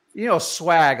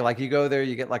 swag, like you go there,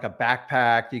 you get like a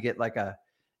backpack, you get like a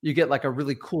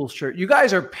really cool shirt. You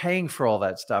guys are paying for all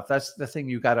that stuff. That's the thing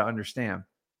you got to understand.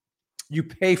 You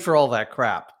pay for all that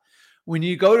crap. When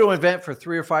you go to an event for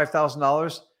 $3,000 or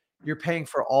 $5,000, you're paying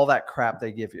for all that crap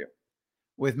they give you.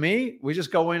 With me, we just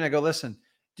go in. I go, listen,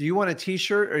 do you want a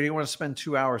t-shirt, or do you want to spend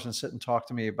 2 hours and sit and talk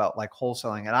to me about like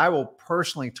wholesaling? And I will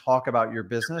personally talk about your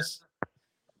business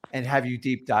and have you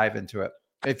deep dive into it.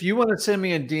 If you want to send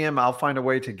me a DM, I'll find a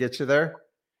way to get you there.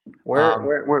 Where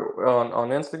on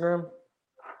Instagram?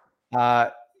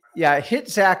 Yeah, hit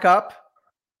Zach up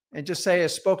and just say, I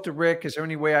spoke to Rick. Is there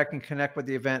any way I can connect with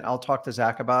the event? I'll talk to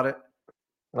Zach about it.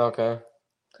 Okay.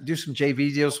 Do some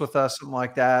JV deals with us, something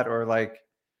like that. Or like,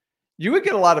 you would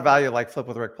get a lot of value like Flip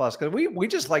with Rick Plus, because we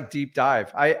just like deep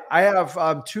dive. I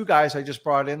have 2 guys I just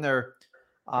brought in there.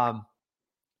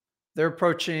 They're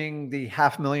approaching the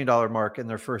 $500,000 mark in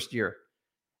their first year.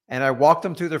 And I walked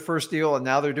them through their first deal, and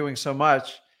now they're doing so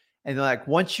much. And they're like,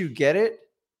 once you get it,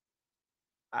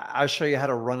 I'll show you how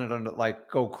to run it under, like,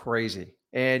 go crazy.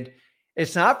 And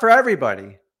it's not for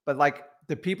everybody, but like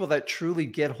the people that truly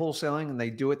get wholesaling and they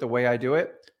do it the way I do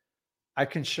it, I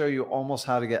can show you almost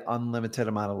how to get unlimited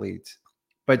amount of leads.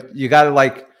 But you got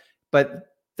to but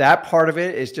that part of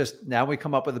it is just, now we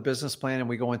come up with a business plan and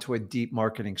we go into a deep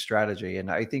marketing strategy. And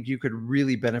I think you could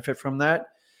really benefit from that,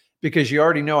 because you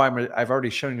already know I've already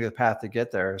shown you the path to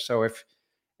get there. So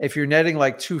if you're netting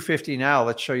like 250 now,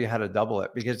 let's show you how to double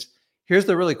it. Because here's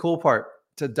the really cool part.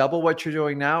 To double what you're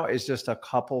doing now is just a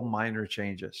couple minor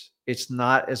changes. It's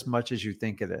not as much as you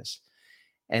think it is.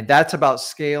 And that's about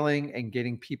scaling and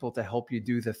getting people to help you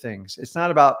do the things. It's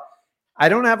not about, I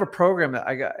don't have a program that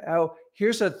I got, oh,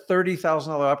 here's a $30,000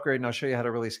 upgrade and I'll show you how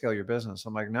to really scale your business.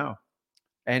 I'm like, no.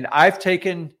 And I've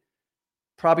taken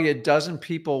probably a dozen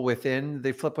people within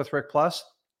the Flip with Rick Plus,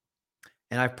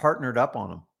 and I've partnered up on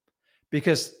them,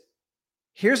 because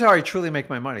here's how I truly make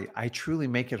my money. I truly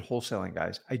make it wholesaling,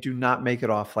 guys. I do not make it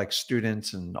off like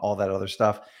students and all that other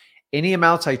stuff. Any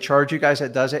amounts I charge you guys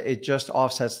that does it, it just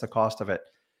offsets the cost of it.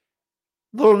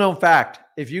 Little known fact,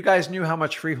 if you guys knew how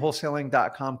much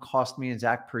freewholesaling.com cost me and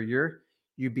Zach per year,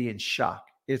 you'd be in shock.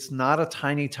 It's not a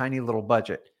tiny, tiny little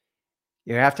budget.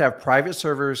 You have to have private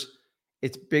servers.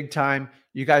 It's big time.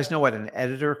 You guys know what an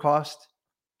editor costs?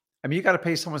 I mean, you got to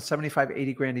pay someone 75,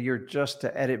 80 grand a year just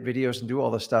to edit videos and do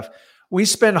all this stuff. We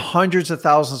spend hundreds of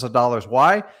thousands of dollars.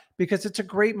 Why? Because it's a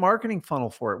great marketing funnel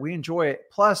for it. We enjoy it.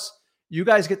 Plus, you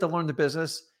guys get to learn the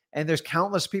business, and there's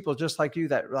countless people just like you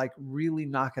that like really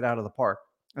knock it out of the park.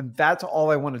 And that's all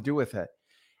I want to do with it.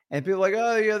 And people are like,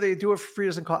 oh yeah, they do it for free,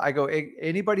 doesn't cost. I go,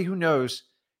 anybody who knows,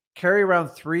 carry around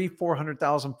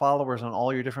 300,000-400,000 followers on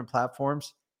all your different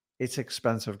platforms. It's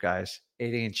expensive, guys.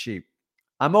 It ain't cheap.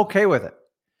 I'm okay with it.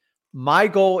 My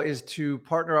goal is to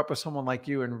partner up with someone like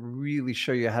you and really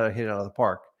show you how to hit it out of the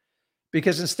park.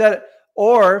 Because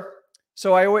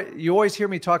you always hear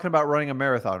me talking about running a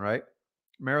marathon, right?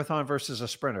 Marathon versus a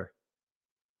sprinter,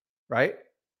 right?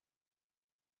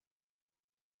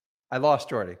 I lost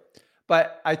Jordy.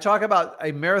 But I talk about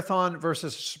a marathon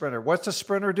versus a sprinter. What's a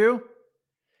sprinter do?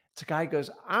 It's a guy who goes,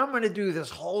 I'm going to do this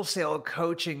wholesale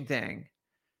coaching thing.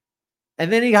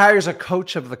 And then he hires a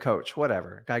coach of the coach,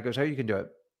 whatever. Guy goes, oh, you can do it.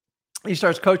 He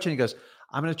starts coaching. He goes,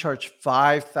 I'm going to charge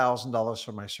 $5,000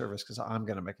 for my service because I'm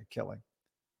going to make a killing.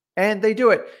 And they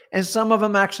do it. And some of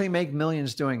them actually make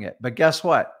millions doing it. But guess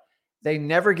what? They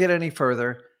never get any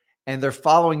further. And their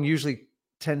following usually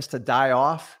tends to die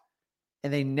off.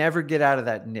 And they never get out of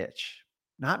that niche.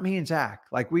 Not me and Zach.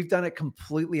 Like, we've done it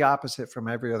completely opposite from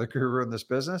every other guru in this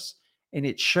business. And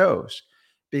it shows,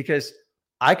 because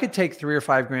I could take 3 or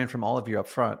 5 grand from all of you up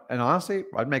front. And honestly,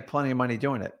 I'd make plenty of money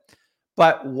doing it.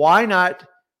 But why not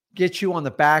get you on the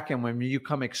back end when you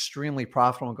come extremely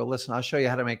profitable and go, listen, I'll show you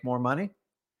how to make more money,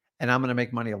 and I'm going to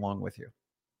make money along with you.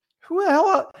 Who the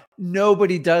hell?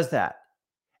 Nobody does that.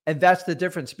 And that's the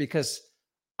difference, because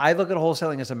I look at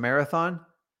wholesaling as a marathon.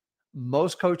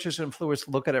 Most coaches and influencers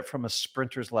look at it from a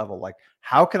sprinter's level. Like,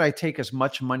 how can I take as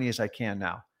much money as I can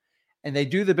now? And they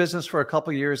do the business for a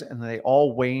couple of years, and they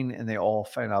all wane and they all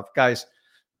fail off. Guys,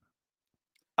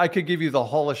 I could give you the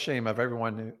hall of shame of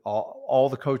everyone, all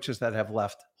the coaches that have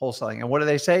left wholesaling. And what do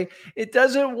they say? It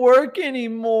doesn't work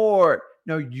anymore.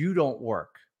 No, you don't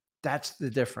work. That's the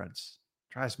difference.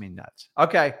 Drives me nuts.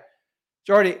 Okay.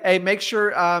 Jordy, hey, make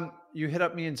sure you hit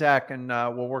up me and Zach, and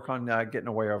we'll work on getting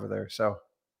away over there. So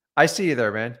I see you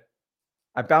there, man.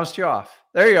 I bounced you off.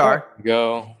 There you are.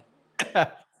 Go. So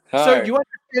right. You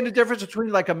understand the difference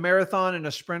between like a marathon and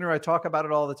a sprinter? I talk about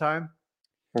it all the time.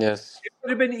 Yes. It would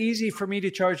have been easy for me to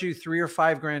charge you 3 or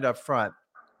 5 grand up front,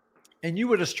 and you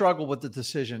would have struggled with the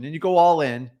decision, and you go all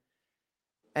in.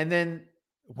 And then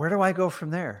where do I go from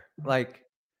there? Like,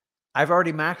 I've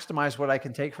already maximized what I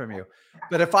can take from you.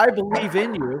 But if I believe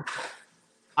in you,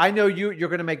 I know you're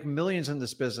going to make millions in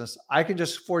this business. I can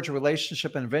just forge a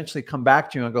relationship and eventually come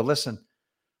back to you and go, listen,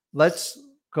 let's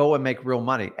go and make real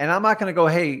money. And I'm not going to go,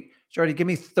 hey, Jordy, give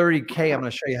me 30K. I'm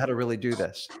going to show you how to really do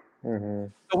this. Mm-hmm.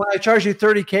 So when I charge you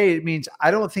 30K, it means I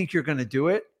don't think you're going to do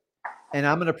it. And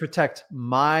I'm going to protect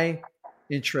my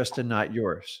interest and not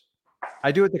yours.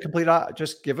 I do it the complete,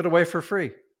 just give it away for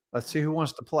free. Let's see who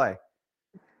wants to play.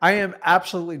 I am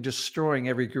absolutely destroying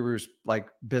every guru's like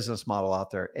business model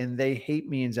out there, and they hate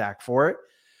me and Zach for it.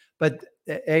 But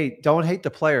hey, don't hate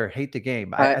the player, hate the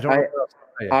game. I don't know what else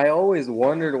to tell you. I always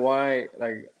wondered why,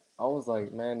 like, I was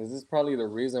like, man, is this probably the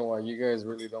reason why you guys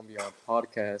really don't be on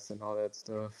podcasts and all that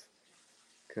stuff?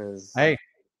 Because Hey,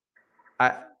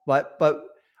 but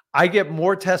I get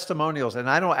more testimonials, and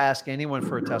I don't ask anyone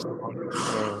for a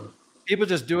testimonial. People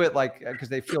just do it like because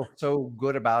they feel so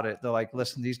good about it. They're like,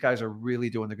 listen, these guys are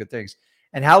really doing the good things.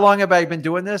 And how long have I been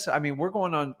doing this? I mean, we're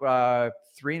going on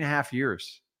 3.5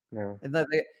 years. yeah.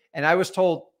 And I was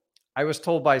told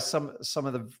by some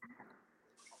of the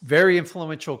very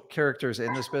influential characters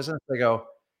in this business, they go,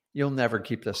 you'll never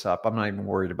keep this up. I'm not even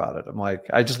worried about it. I'm like,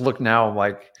 I just look now, I'm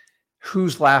like,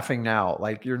 who's laughing now?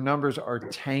 Like your numbers are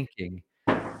tanking.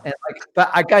 And like,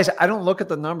 but guys, I don't look at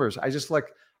the numbers. I just like,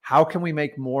 how can we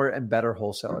make more and better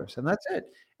wholesalers? And that's it.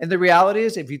 And the reality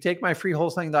is, if you take my free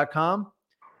wholesaling.com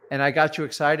and I got you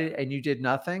excited and you did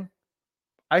nothing,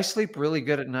 I sleep really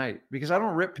good at night because I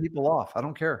don't rip people off. I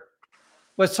don't care.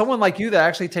 But someone like you that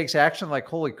actually takes action, like,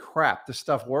 holy crap, this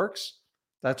stuff works.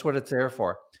 That's what it's there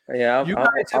for. Yeah,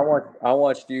 I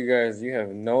watched you guys. You have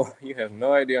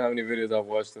no idea how many videos I've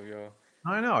watched of y'all.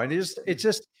 I know. And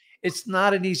it's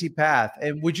not an easy path.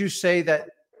 And would you say that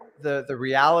the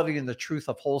reality and the truth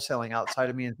of wholesaling outside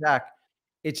of me and Zach,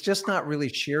 it's just not really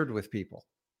shared with people.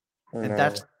 And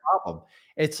that's the problem.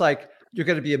 It's like, you're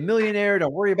going to be a millionaire.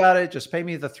 Don't worry about it. Just pay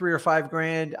me the $3 or $5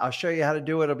 grand. I'll show you how to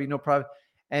do it. It'll be no problem.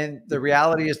 And the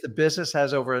reality is the business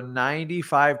has over a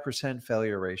 95%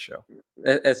 failure ratio.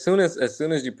 As soon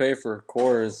as you pay for a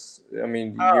course, I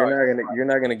mean, you're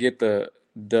not gonna get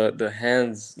the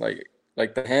hands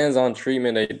like the hands-on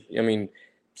treatment that, I mean,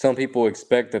 some people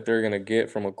expect that they're gonna get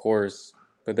from a course,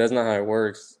 but that's not how it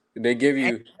works. They give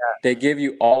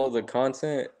you all of the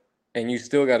content, and you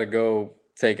still got to go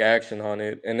take action on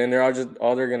it. And then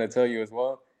all they're gonna tell you as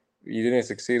well, you didn't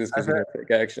succeed is because you didn't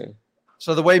take action.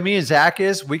 So the way me and Zach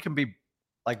is, we can be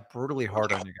like brutally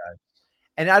hard on you guys.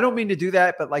 And I don't mean to do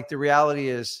that, but like the reality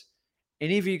is,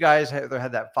 any of you guys have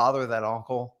had that father or that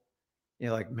uncle,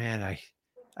 you're like, man, I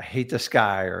hate this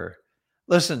guy. Or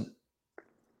listen,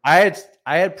 I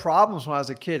had problems when I was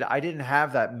a kid. I didn't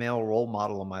have that male role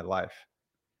model in my life.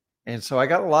 And so I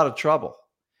got a lot of trouble.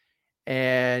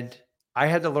 And I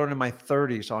had to learn in my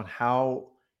 30s on how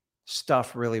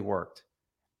stuff really worked.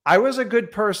 I was a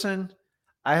good person.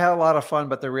 I had a lot of fun,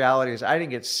 but the reality is I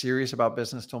didn't get serious about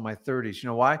business till my 30s. You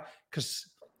know why? Because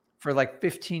for like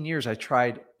 15 years, I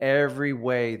tried every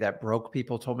way that broke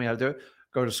people told me how to do it.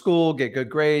 Go to school, get good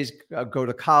grades, go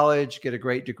to college, get a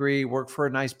great degree, work for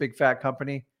a nice big fat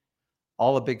company.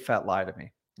 All a big fat lie to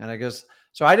me. And I guess,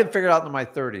 so I didn't figure it out in my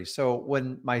 30s. So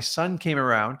when my son came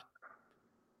around,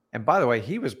 and by the way,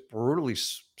 he was brutally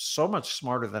so much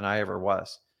smarter than I ever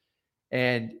was.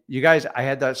 And you guys, I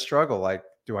had that struggle. Like,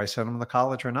 do I send him to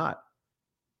college or not?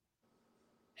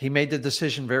 He made the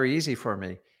decision very easy for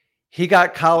me. He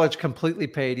got college completely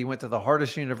paid. He went to the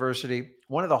hardest university,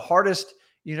 one of the hardest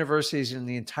universities in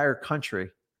the entire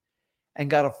country, and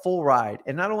got a full ride.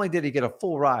 And not only did he get a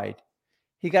full ride,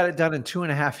 he got it done in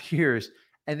 2.5 years.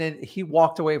 And then he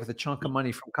walked away with a chunk of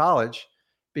money from college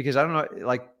because I don't know,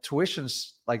 like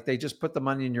tuitions, like they just put the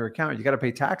money in your account. You got to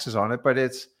pay taxes on it. But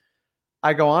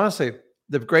I go, honestly,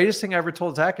 the greatest thing I ever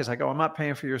told Zach is I go, I'm not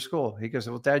paying for your school. He goes,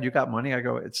 well, Dad, you got money. I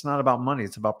go, it's not about money.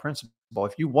 It's about principle.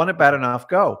 If you want it bad enough,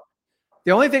 go.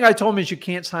 The only thing I told him is you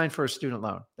can't sign for a student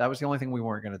loan. That was the only thing we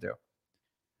weren't going to do.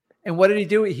 And what did he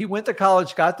do? He went to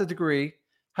college, got the degree,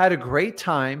 had a great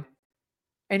time,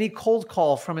 and he cold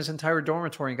called from his entire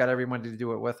dormitory and got everybody to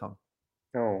do it with him.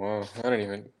 Oh, wow. I don't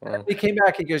even. Wow. He came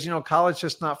back. He goes, college is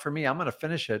just not for me. I'm going to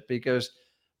finish it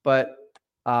but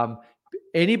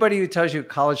anybody who tells you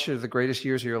college are the greatest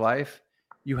years of your life,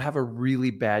 you have a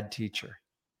really bad teacher.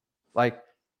 Like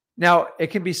now it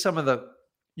can be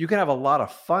you can have a lot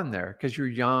of fun there because you're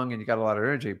young and you got a lot of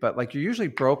energy, but like you're usually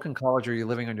broke in college or you're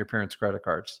living on your parents' credit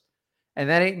cards. And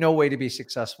that ain't no way to be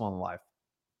successful in life.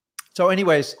 So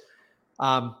anyways,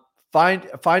 find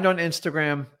on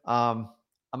Instagram. I'm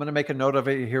going to make a note of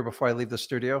it here before I leave the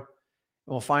studio. And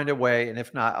we'll find a way. And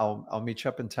if not, I'll meet you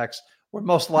up in Texas. We're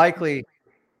most likely,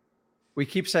 we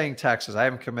keep saying Texas. I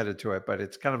haven't committed to it, but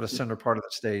it's kind of the center part of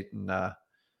the state. And I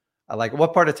like,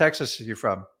 what part of Texas are you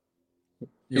from?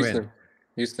 Houston.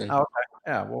 Oh, okay.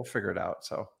 Yeah, we'll figure it out.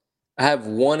 So I have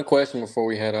one question before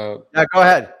we head out. Yeah, go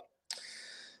ahead.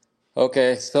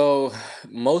 Okay, so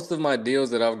most of my deals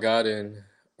that I've gotten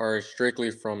are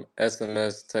strictly from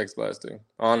SMS text blasting,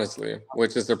 honestly,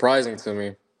 which is surprising to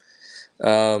me.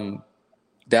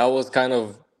 that was kind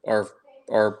of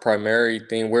our primary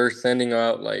thing. We're sending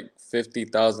out like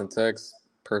 50,000 texts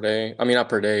per day. I mean, not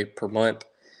per day, per month.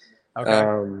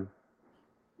 Okay.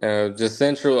 Just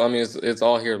central. I mean, it's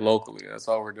all here locally. That's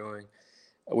all we're doing.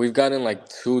 We've gotten like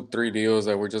 2-3 deals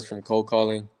that were just from cold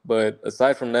calling. But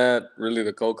aside from that, really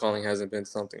the cold calling hasn't been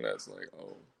something that's like,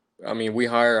 oh, I mean, we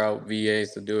hire out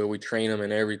VAs to do it. We train them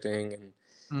and everything,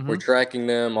 and we're tracking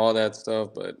them, all that stuff.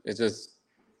 But it's just,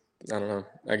 I don't know.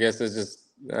 I guess it's just,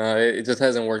 it just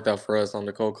hasn't worked out for us on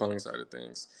the cold calling side of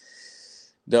things.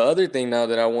 The other thing now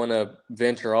that I want to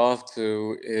venture off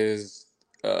to is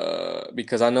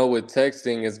because I know with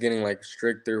texting it's getting like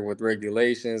stricter with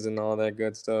regulations and all that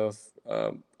good stuff.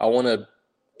 I want to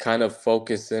kind of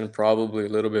focus in probably a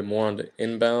little bit more on the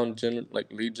inbound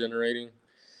like lead generating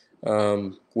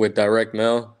with direct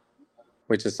mail,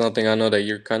 which is something I know that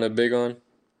you're kind of big on.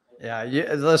 Yeah.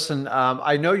 Listen,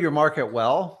 I know your market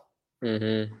well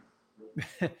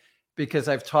because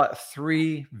I've taught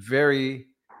three very,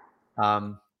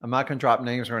 I'm not going to drop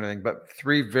names or anything, but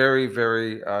three very,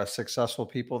 very successful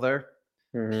people there.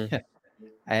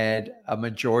 And a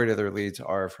majority of their leads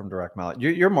are from direct mail.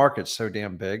 Your market's so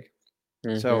damn big.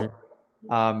 So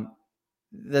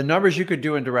the numbers you could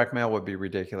do in direct mail would be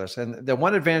ridiculous. And the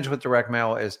one advantage with direct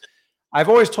mail is I've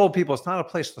always told people it's not a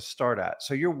place to start at.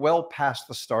 So you're well past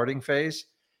the starting phase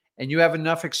and you have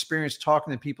enough experience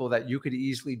talking to people that you could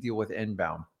easily deal with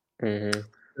inbound. There's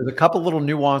a couple little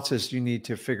nuances you need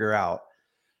to figure out,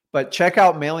 but check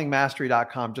out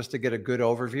mailingmastery.com just to get a good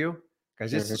overview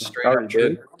because it's straight up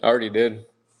truth. I already did.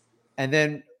 And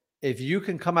then if you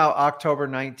can come out October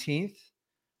 19th,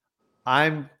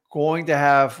 I'm going to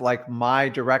have like my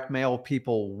direct mail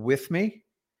people with me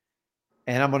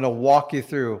and I'm going to walk you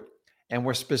through. And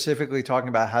we're specifically talking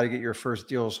about how to get your first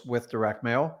deals with direct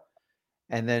mail.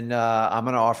 And then I'm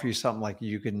going to offer you something like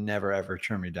you can never, ever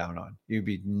turn me down on. You'd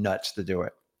be nuts to do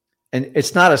it. And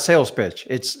it's not a sales pitch.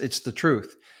 It's the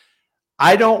truth.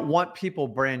 I don't want people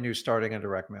brand new starting on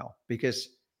direct mail because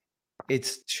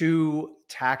it's too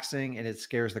taxing and it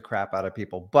scares the crap out of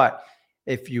people. But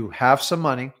if you have some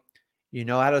money, you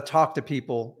know how to talk to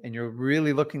people, and you're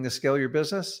really looking to scale your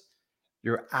business,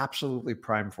 you're absolutely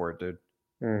primed for it, dude.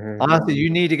 Honestly, you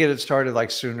need to get it started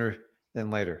like sooner than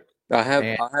later. I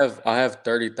have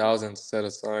 30,000 set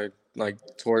aside like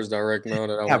towards direct mail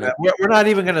that I want to. We're not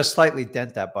even going to slightly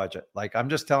dent that budget. Like I'm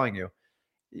just telling you,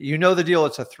 you know the deal.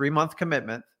 It's a 3-month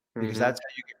commitment because that's how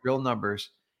you get real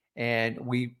numbers, and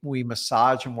we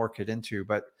massage and work it into.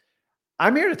 But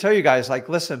I'm here to tell you guys, like,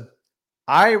 listen,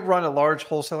 I run a large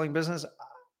wholesaling business.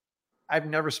 I've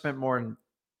never spent more than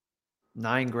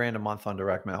 $9,000 a month on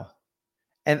direct mail.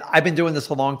 And I've been doing this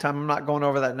a long time. I'm not going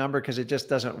over that number because it just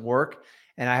doesn't work.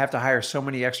 And I have to hire so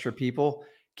many extra people.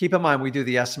 Keep in mind, we do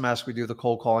the SMS, we do the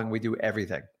cold calling, we do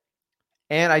everything.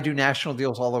 And I do national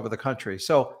deals all over the country.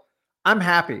 So I'm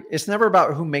happy. It's never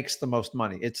about who makes the most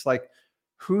money. It's like,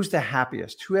 who's the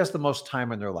happiest? Who has the most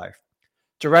time in their life?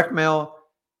 Direct mail,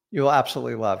 you'll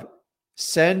absolutely love.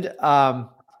 Send a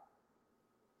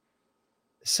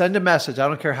message. I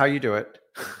don't care how you do it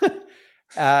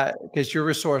because you're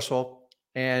resourceful.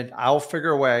 And I'll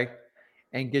figure a way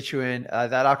and get you in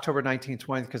that October 19th,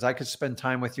 20th, because I could spend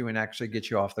time with you and actually get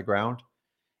you off the ground.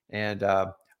 And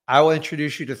I will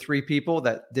introduce you to 3 people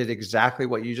that did exactly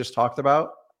what you just talked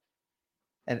about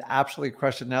and absolutely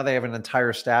crushed it. Now they have an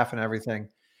entire staff and everything.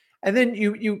 And then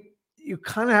you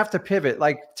kind of have to pivot.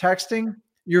 Like texting,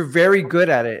 you're very good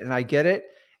at it, and I get it.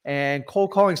 And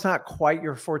cold calling is not quite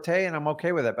your forte, and I'm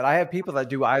okay with it. But I have people that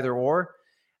do either or.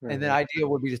 And the idea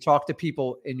would be to talk to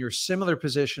people in your similar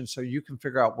position so you can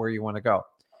figure out where you want to go.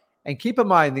 And keep in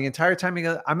mind, the entire time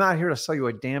I'm not here to sell you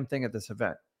a damn thing at this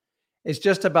event. It's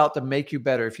just about to make you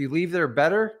better. If you leave there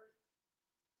better,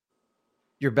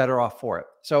 you're better off for it.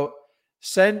 So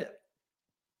send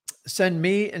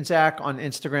me and Zach on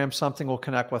Instagram something. We'll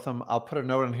connect with them. I'll put a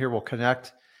note in here. We'll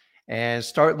connect and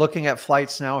start looking at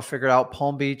flights now and figure out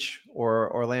Palm Beach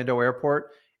or Orlando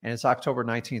Airport. And it's October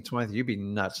 19th, 20th. You'd be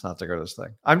nuts not to go to this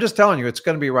thing. I'm just telling you, it's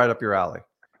going to be right up your alley.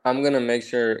 I'm going to make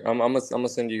sure. I'm gonna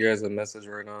send you guys a message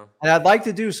right now. And I'd like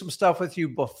to do some stuff with you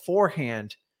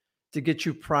beforehand to get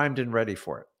you primed and ready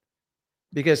for it.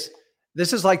 Because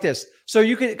this is like this. So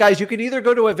you can either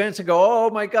go to events and go, oh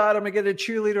my God, I'm going to get a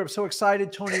cheerleader. I'm so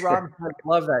excited. Tony Robbins, I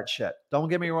love that shit. Don't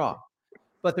get me wrong.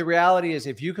 But the reality is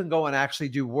if you can go and actually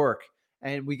do work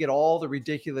and we get all the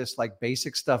ridiculous, like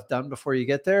basic stuff done before you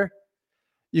get there,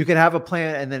 you can have a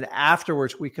plan, and then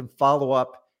afterwards we can follow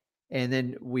up, and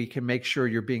then we can make sure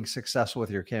you're being successful with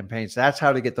your campaigns. That's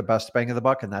how to get the best bang of the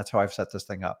buck, and that's how I've set this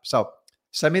thing up. So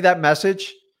send me that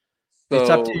message, It's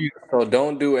up to you. So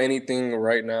don't do anything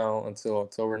right now until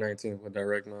October 19th with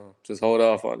direct mail. Just hold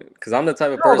off on it. Because I'm the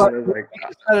type of person that's like, you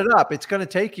can set it up. It's going to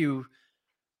take you,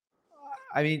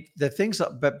 I mean, the thing's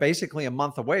but basically a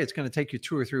month away. It's going to take you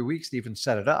 2 or 3 weeks to even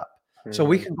set it up. So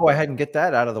we can go ahead and get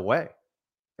that out of the way.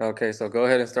 Okay, so go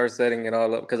ahead and start setting it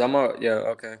all up. Because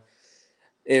okay.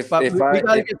 We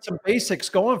got to get some basics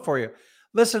going for you.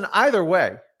 Listen, either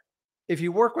way, if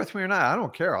you work with me or not, I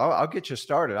don't care. I'll get you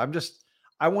started.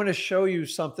 I want to show you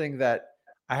something that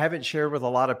I haven't shared with a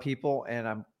lot of people, and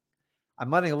I'm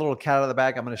letting a little cat out of the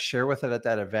bag. I'm going to share with it at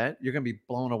that event. You're going to be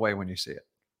blown away when you see it.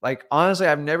 Like, honestly,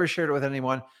 I've never shared it with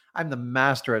anyone. I'm the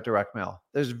master at direct mail.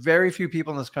 There's very few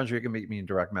people in this country who can beat me in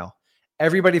direct mail.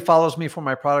 Everybody follows me for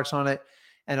my products on it.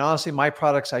 And honestly, my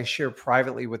products I share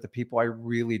privately with the people I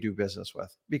really do business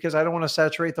with, because I don't want to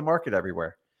saturate the market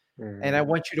everywhere. And I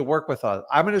want you to work with us.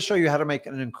 I'm going to show you how to make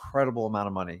an incredible amount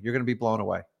of money. You're going to be blown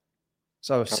away.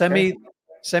 So send me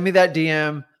that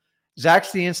DM.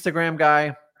 Zach's the Instagram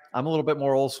guy. I'm a little bit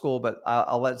more old school, but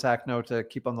I'll let Zach know to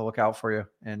keep on the lookout for you.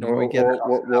 And when we get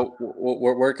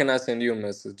where can I send you a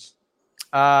message?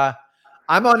 I'm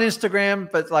on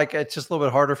Instagram, but like it's just a little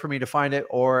bit harder for me to find it.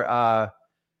 Or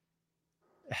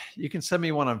you can send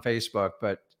me one on Facebook,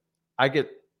 but I get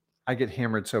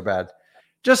hammered so bad.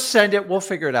 Just send it. We'll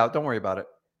figure it out. Don't worry about it.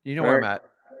 You know where I'm at.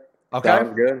 Okay.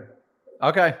 Sounds good.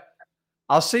 Okay.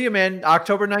 I'll see you, man.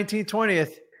 October 19th,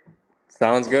 20th.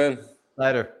 Sounds good.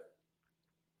 Later.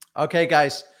 Okay,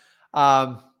 guys.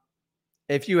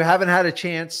 If you haven't had a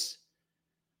chance,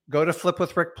 go to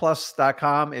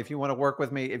flipwithrickplus.com. If you want to work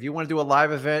with me, if you want to do a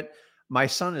live event, my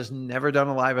son has never done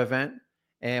a live event,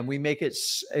 and we make it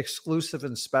exclusive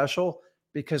and special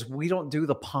because we don't do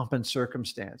the pomp and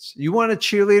circumstance. You want a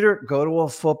cheerleader? Go to a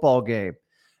football game.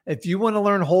 If you want to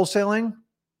learn wholesaling,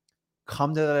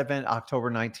 come to that event October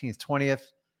 19th, 20th.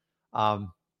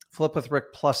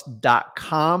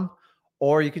 Flipwithrickplus.com,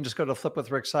 or you can just go to Flip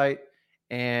with Rick site.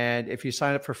 And if you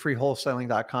sign up for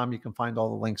freewholesaling.com, you can find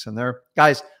all the links in there.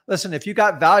 Guys, listen, if you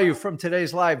got value from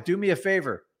today's live, do me a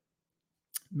favor.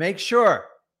 Make sure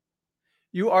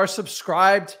you are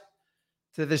subscribed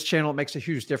to this channel. It makes a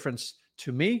huge difference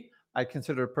to me. I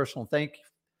consider it a personal thank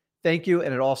you.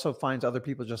 And it also finds other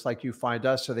people just like you find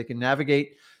us, so they can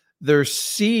navigate their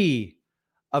sea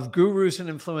of gurus and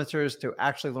influencers to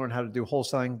actually learn how to do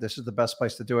wholesaling. This is the best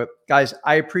place to do it. Guys,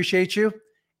 I appreciate you,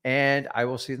 and I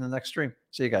will see you in the next stream.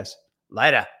 See you guys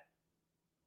later.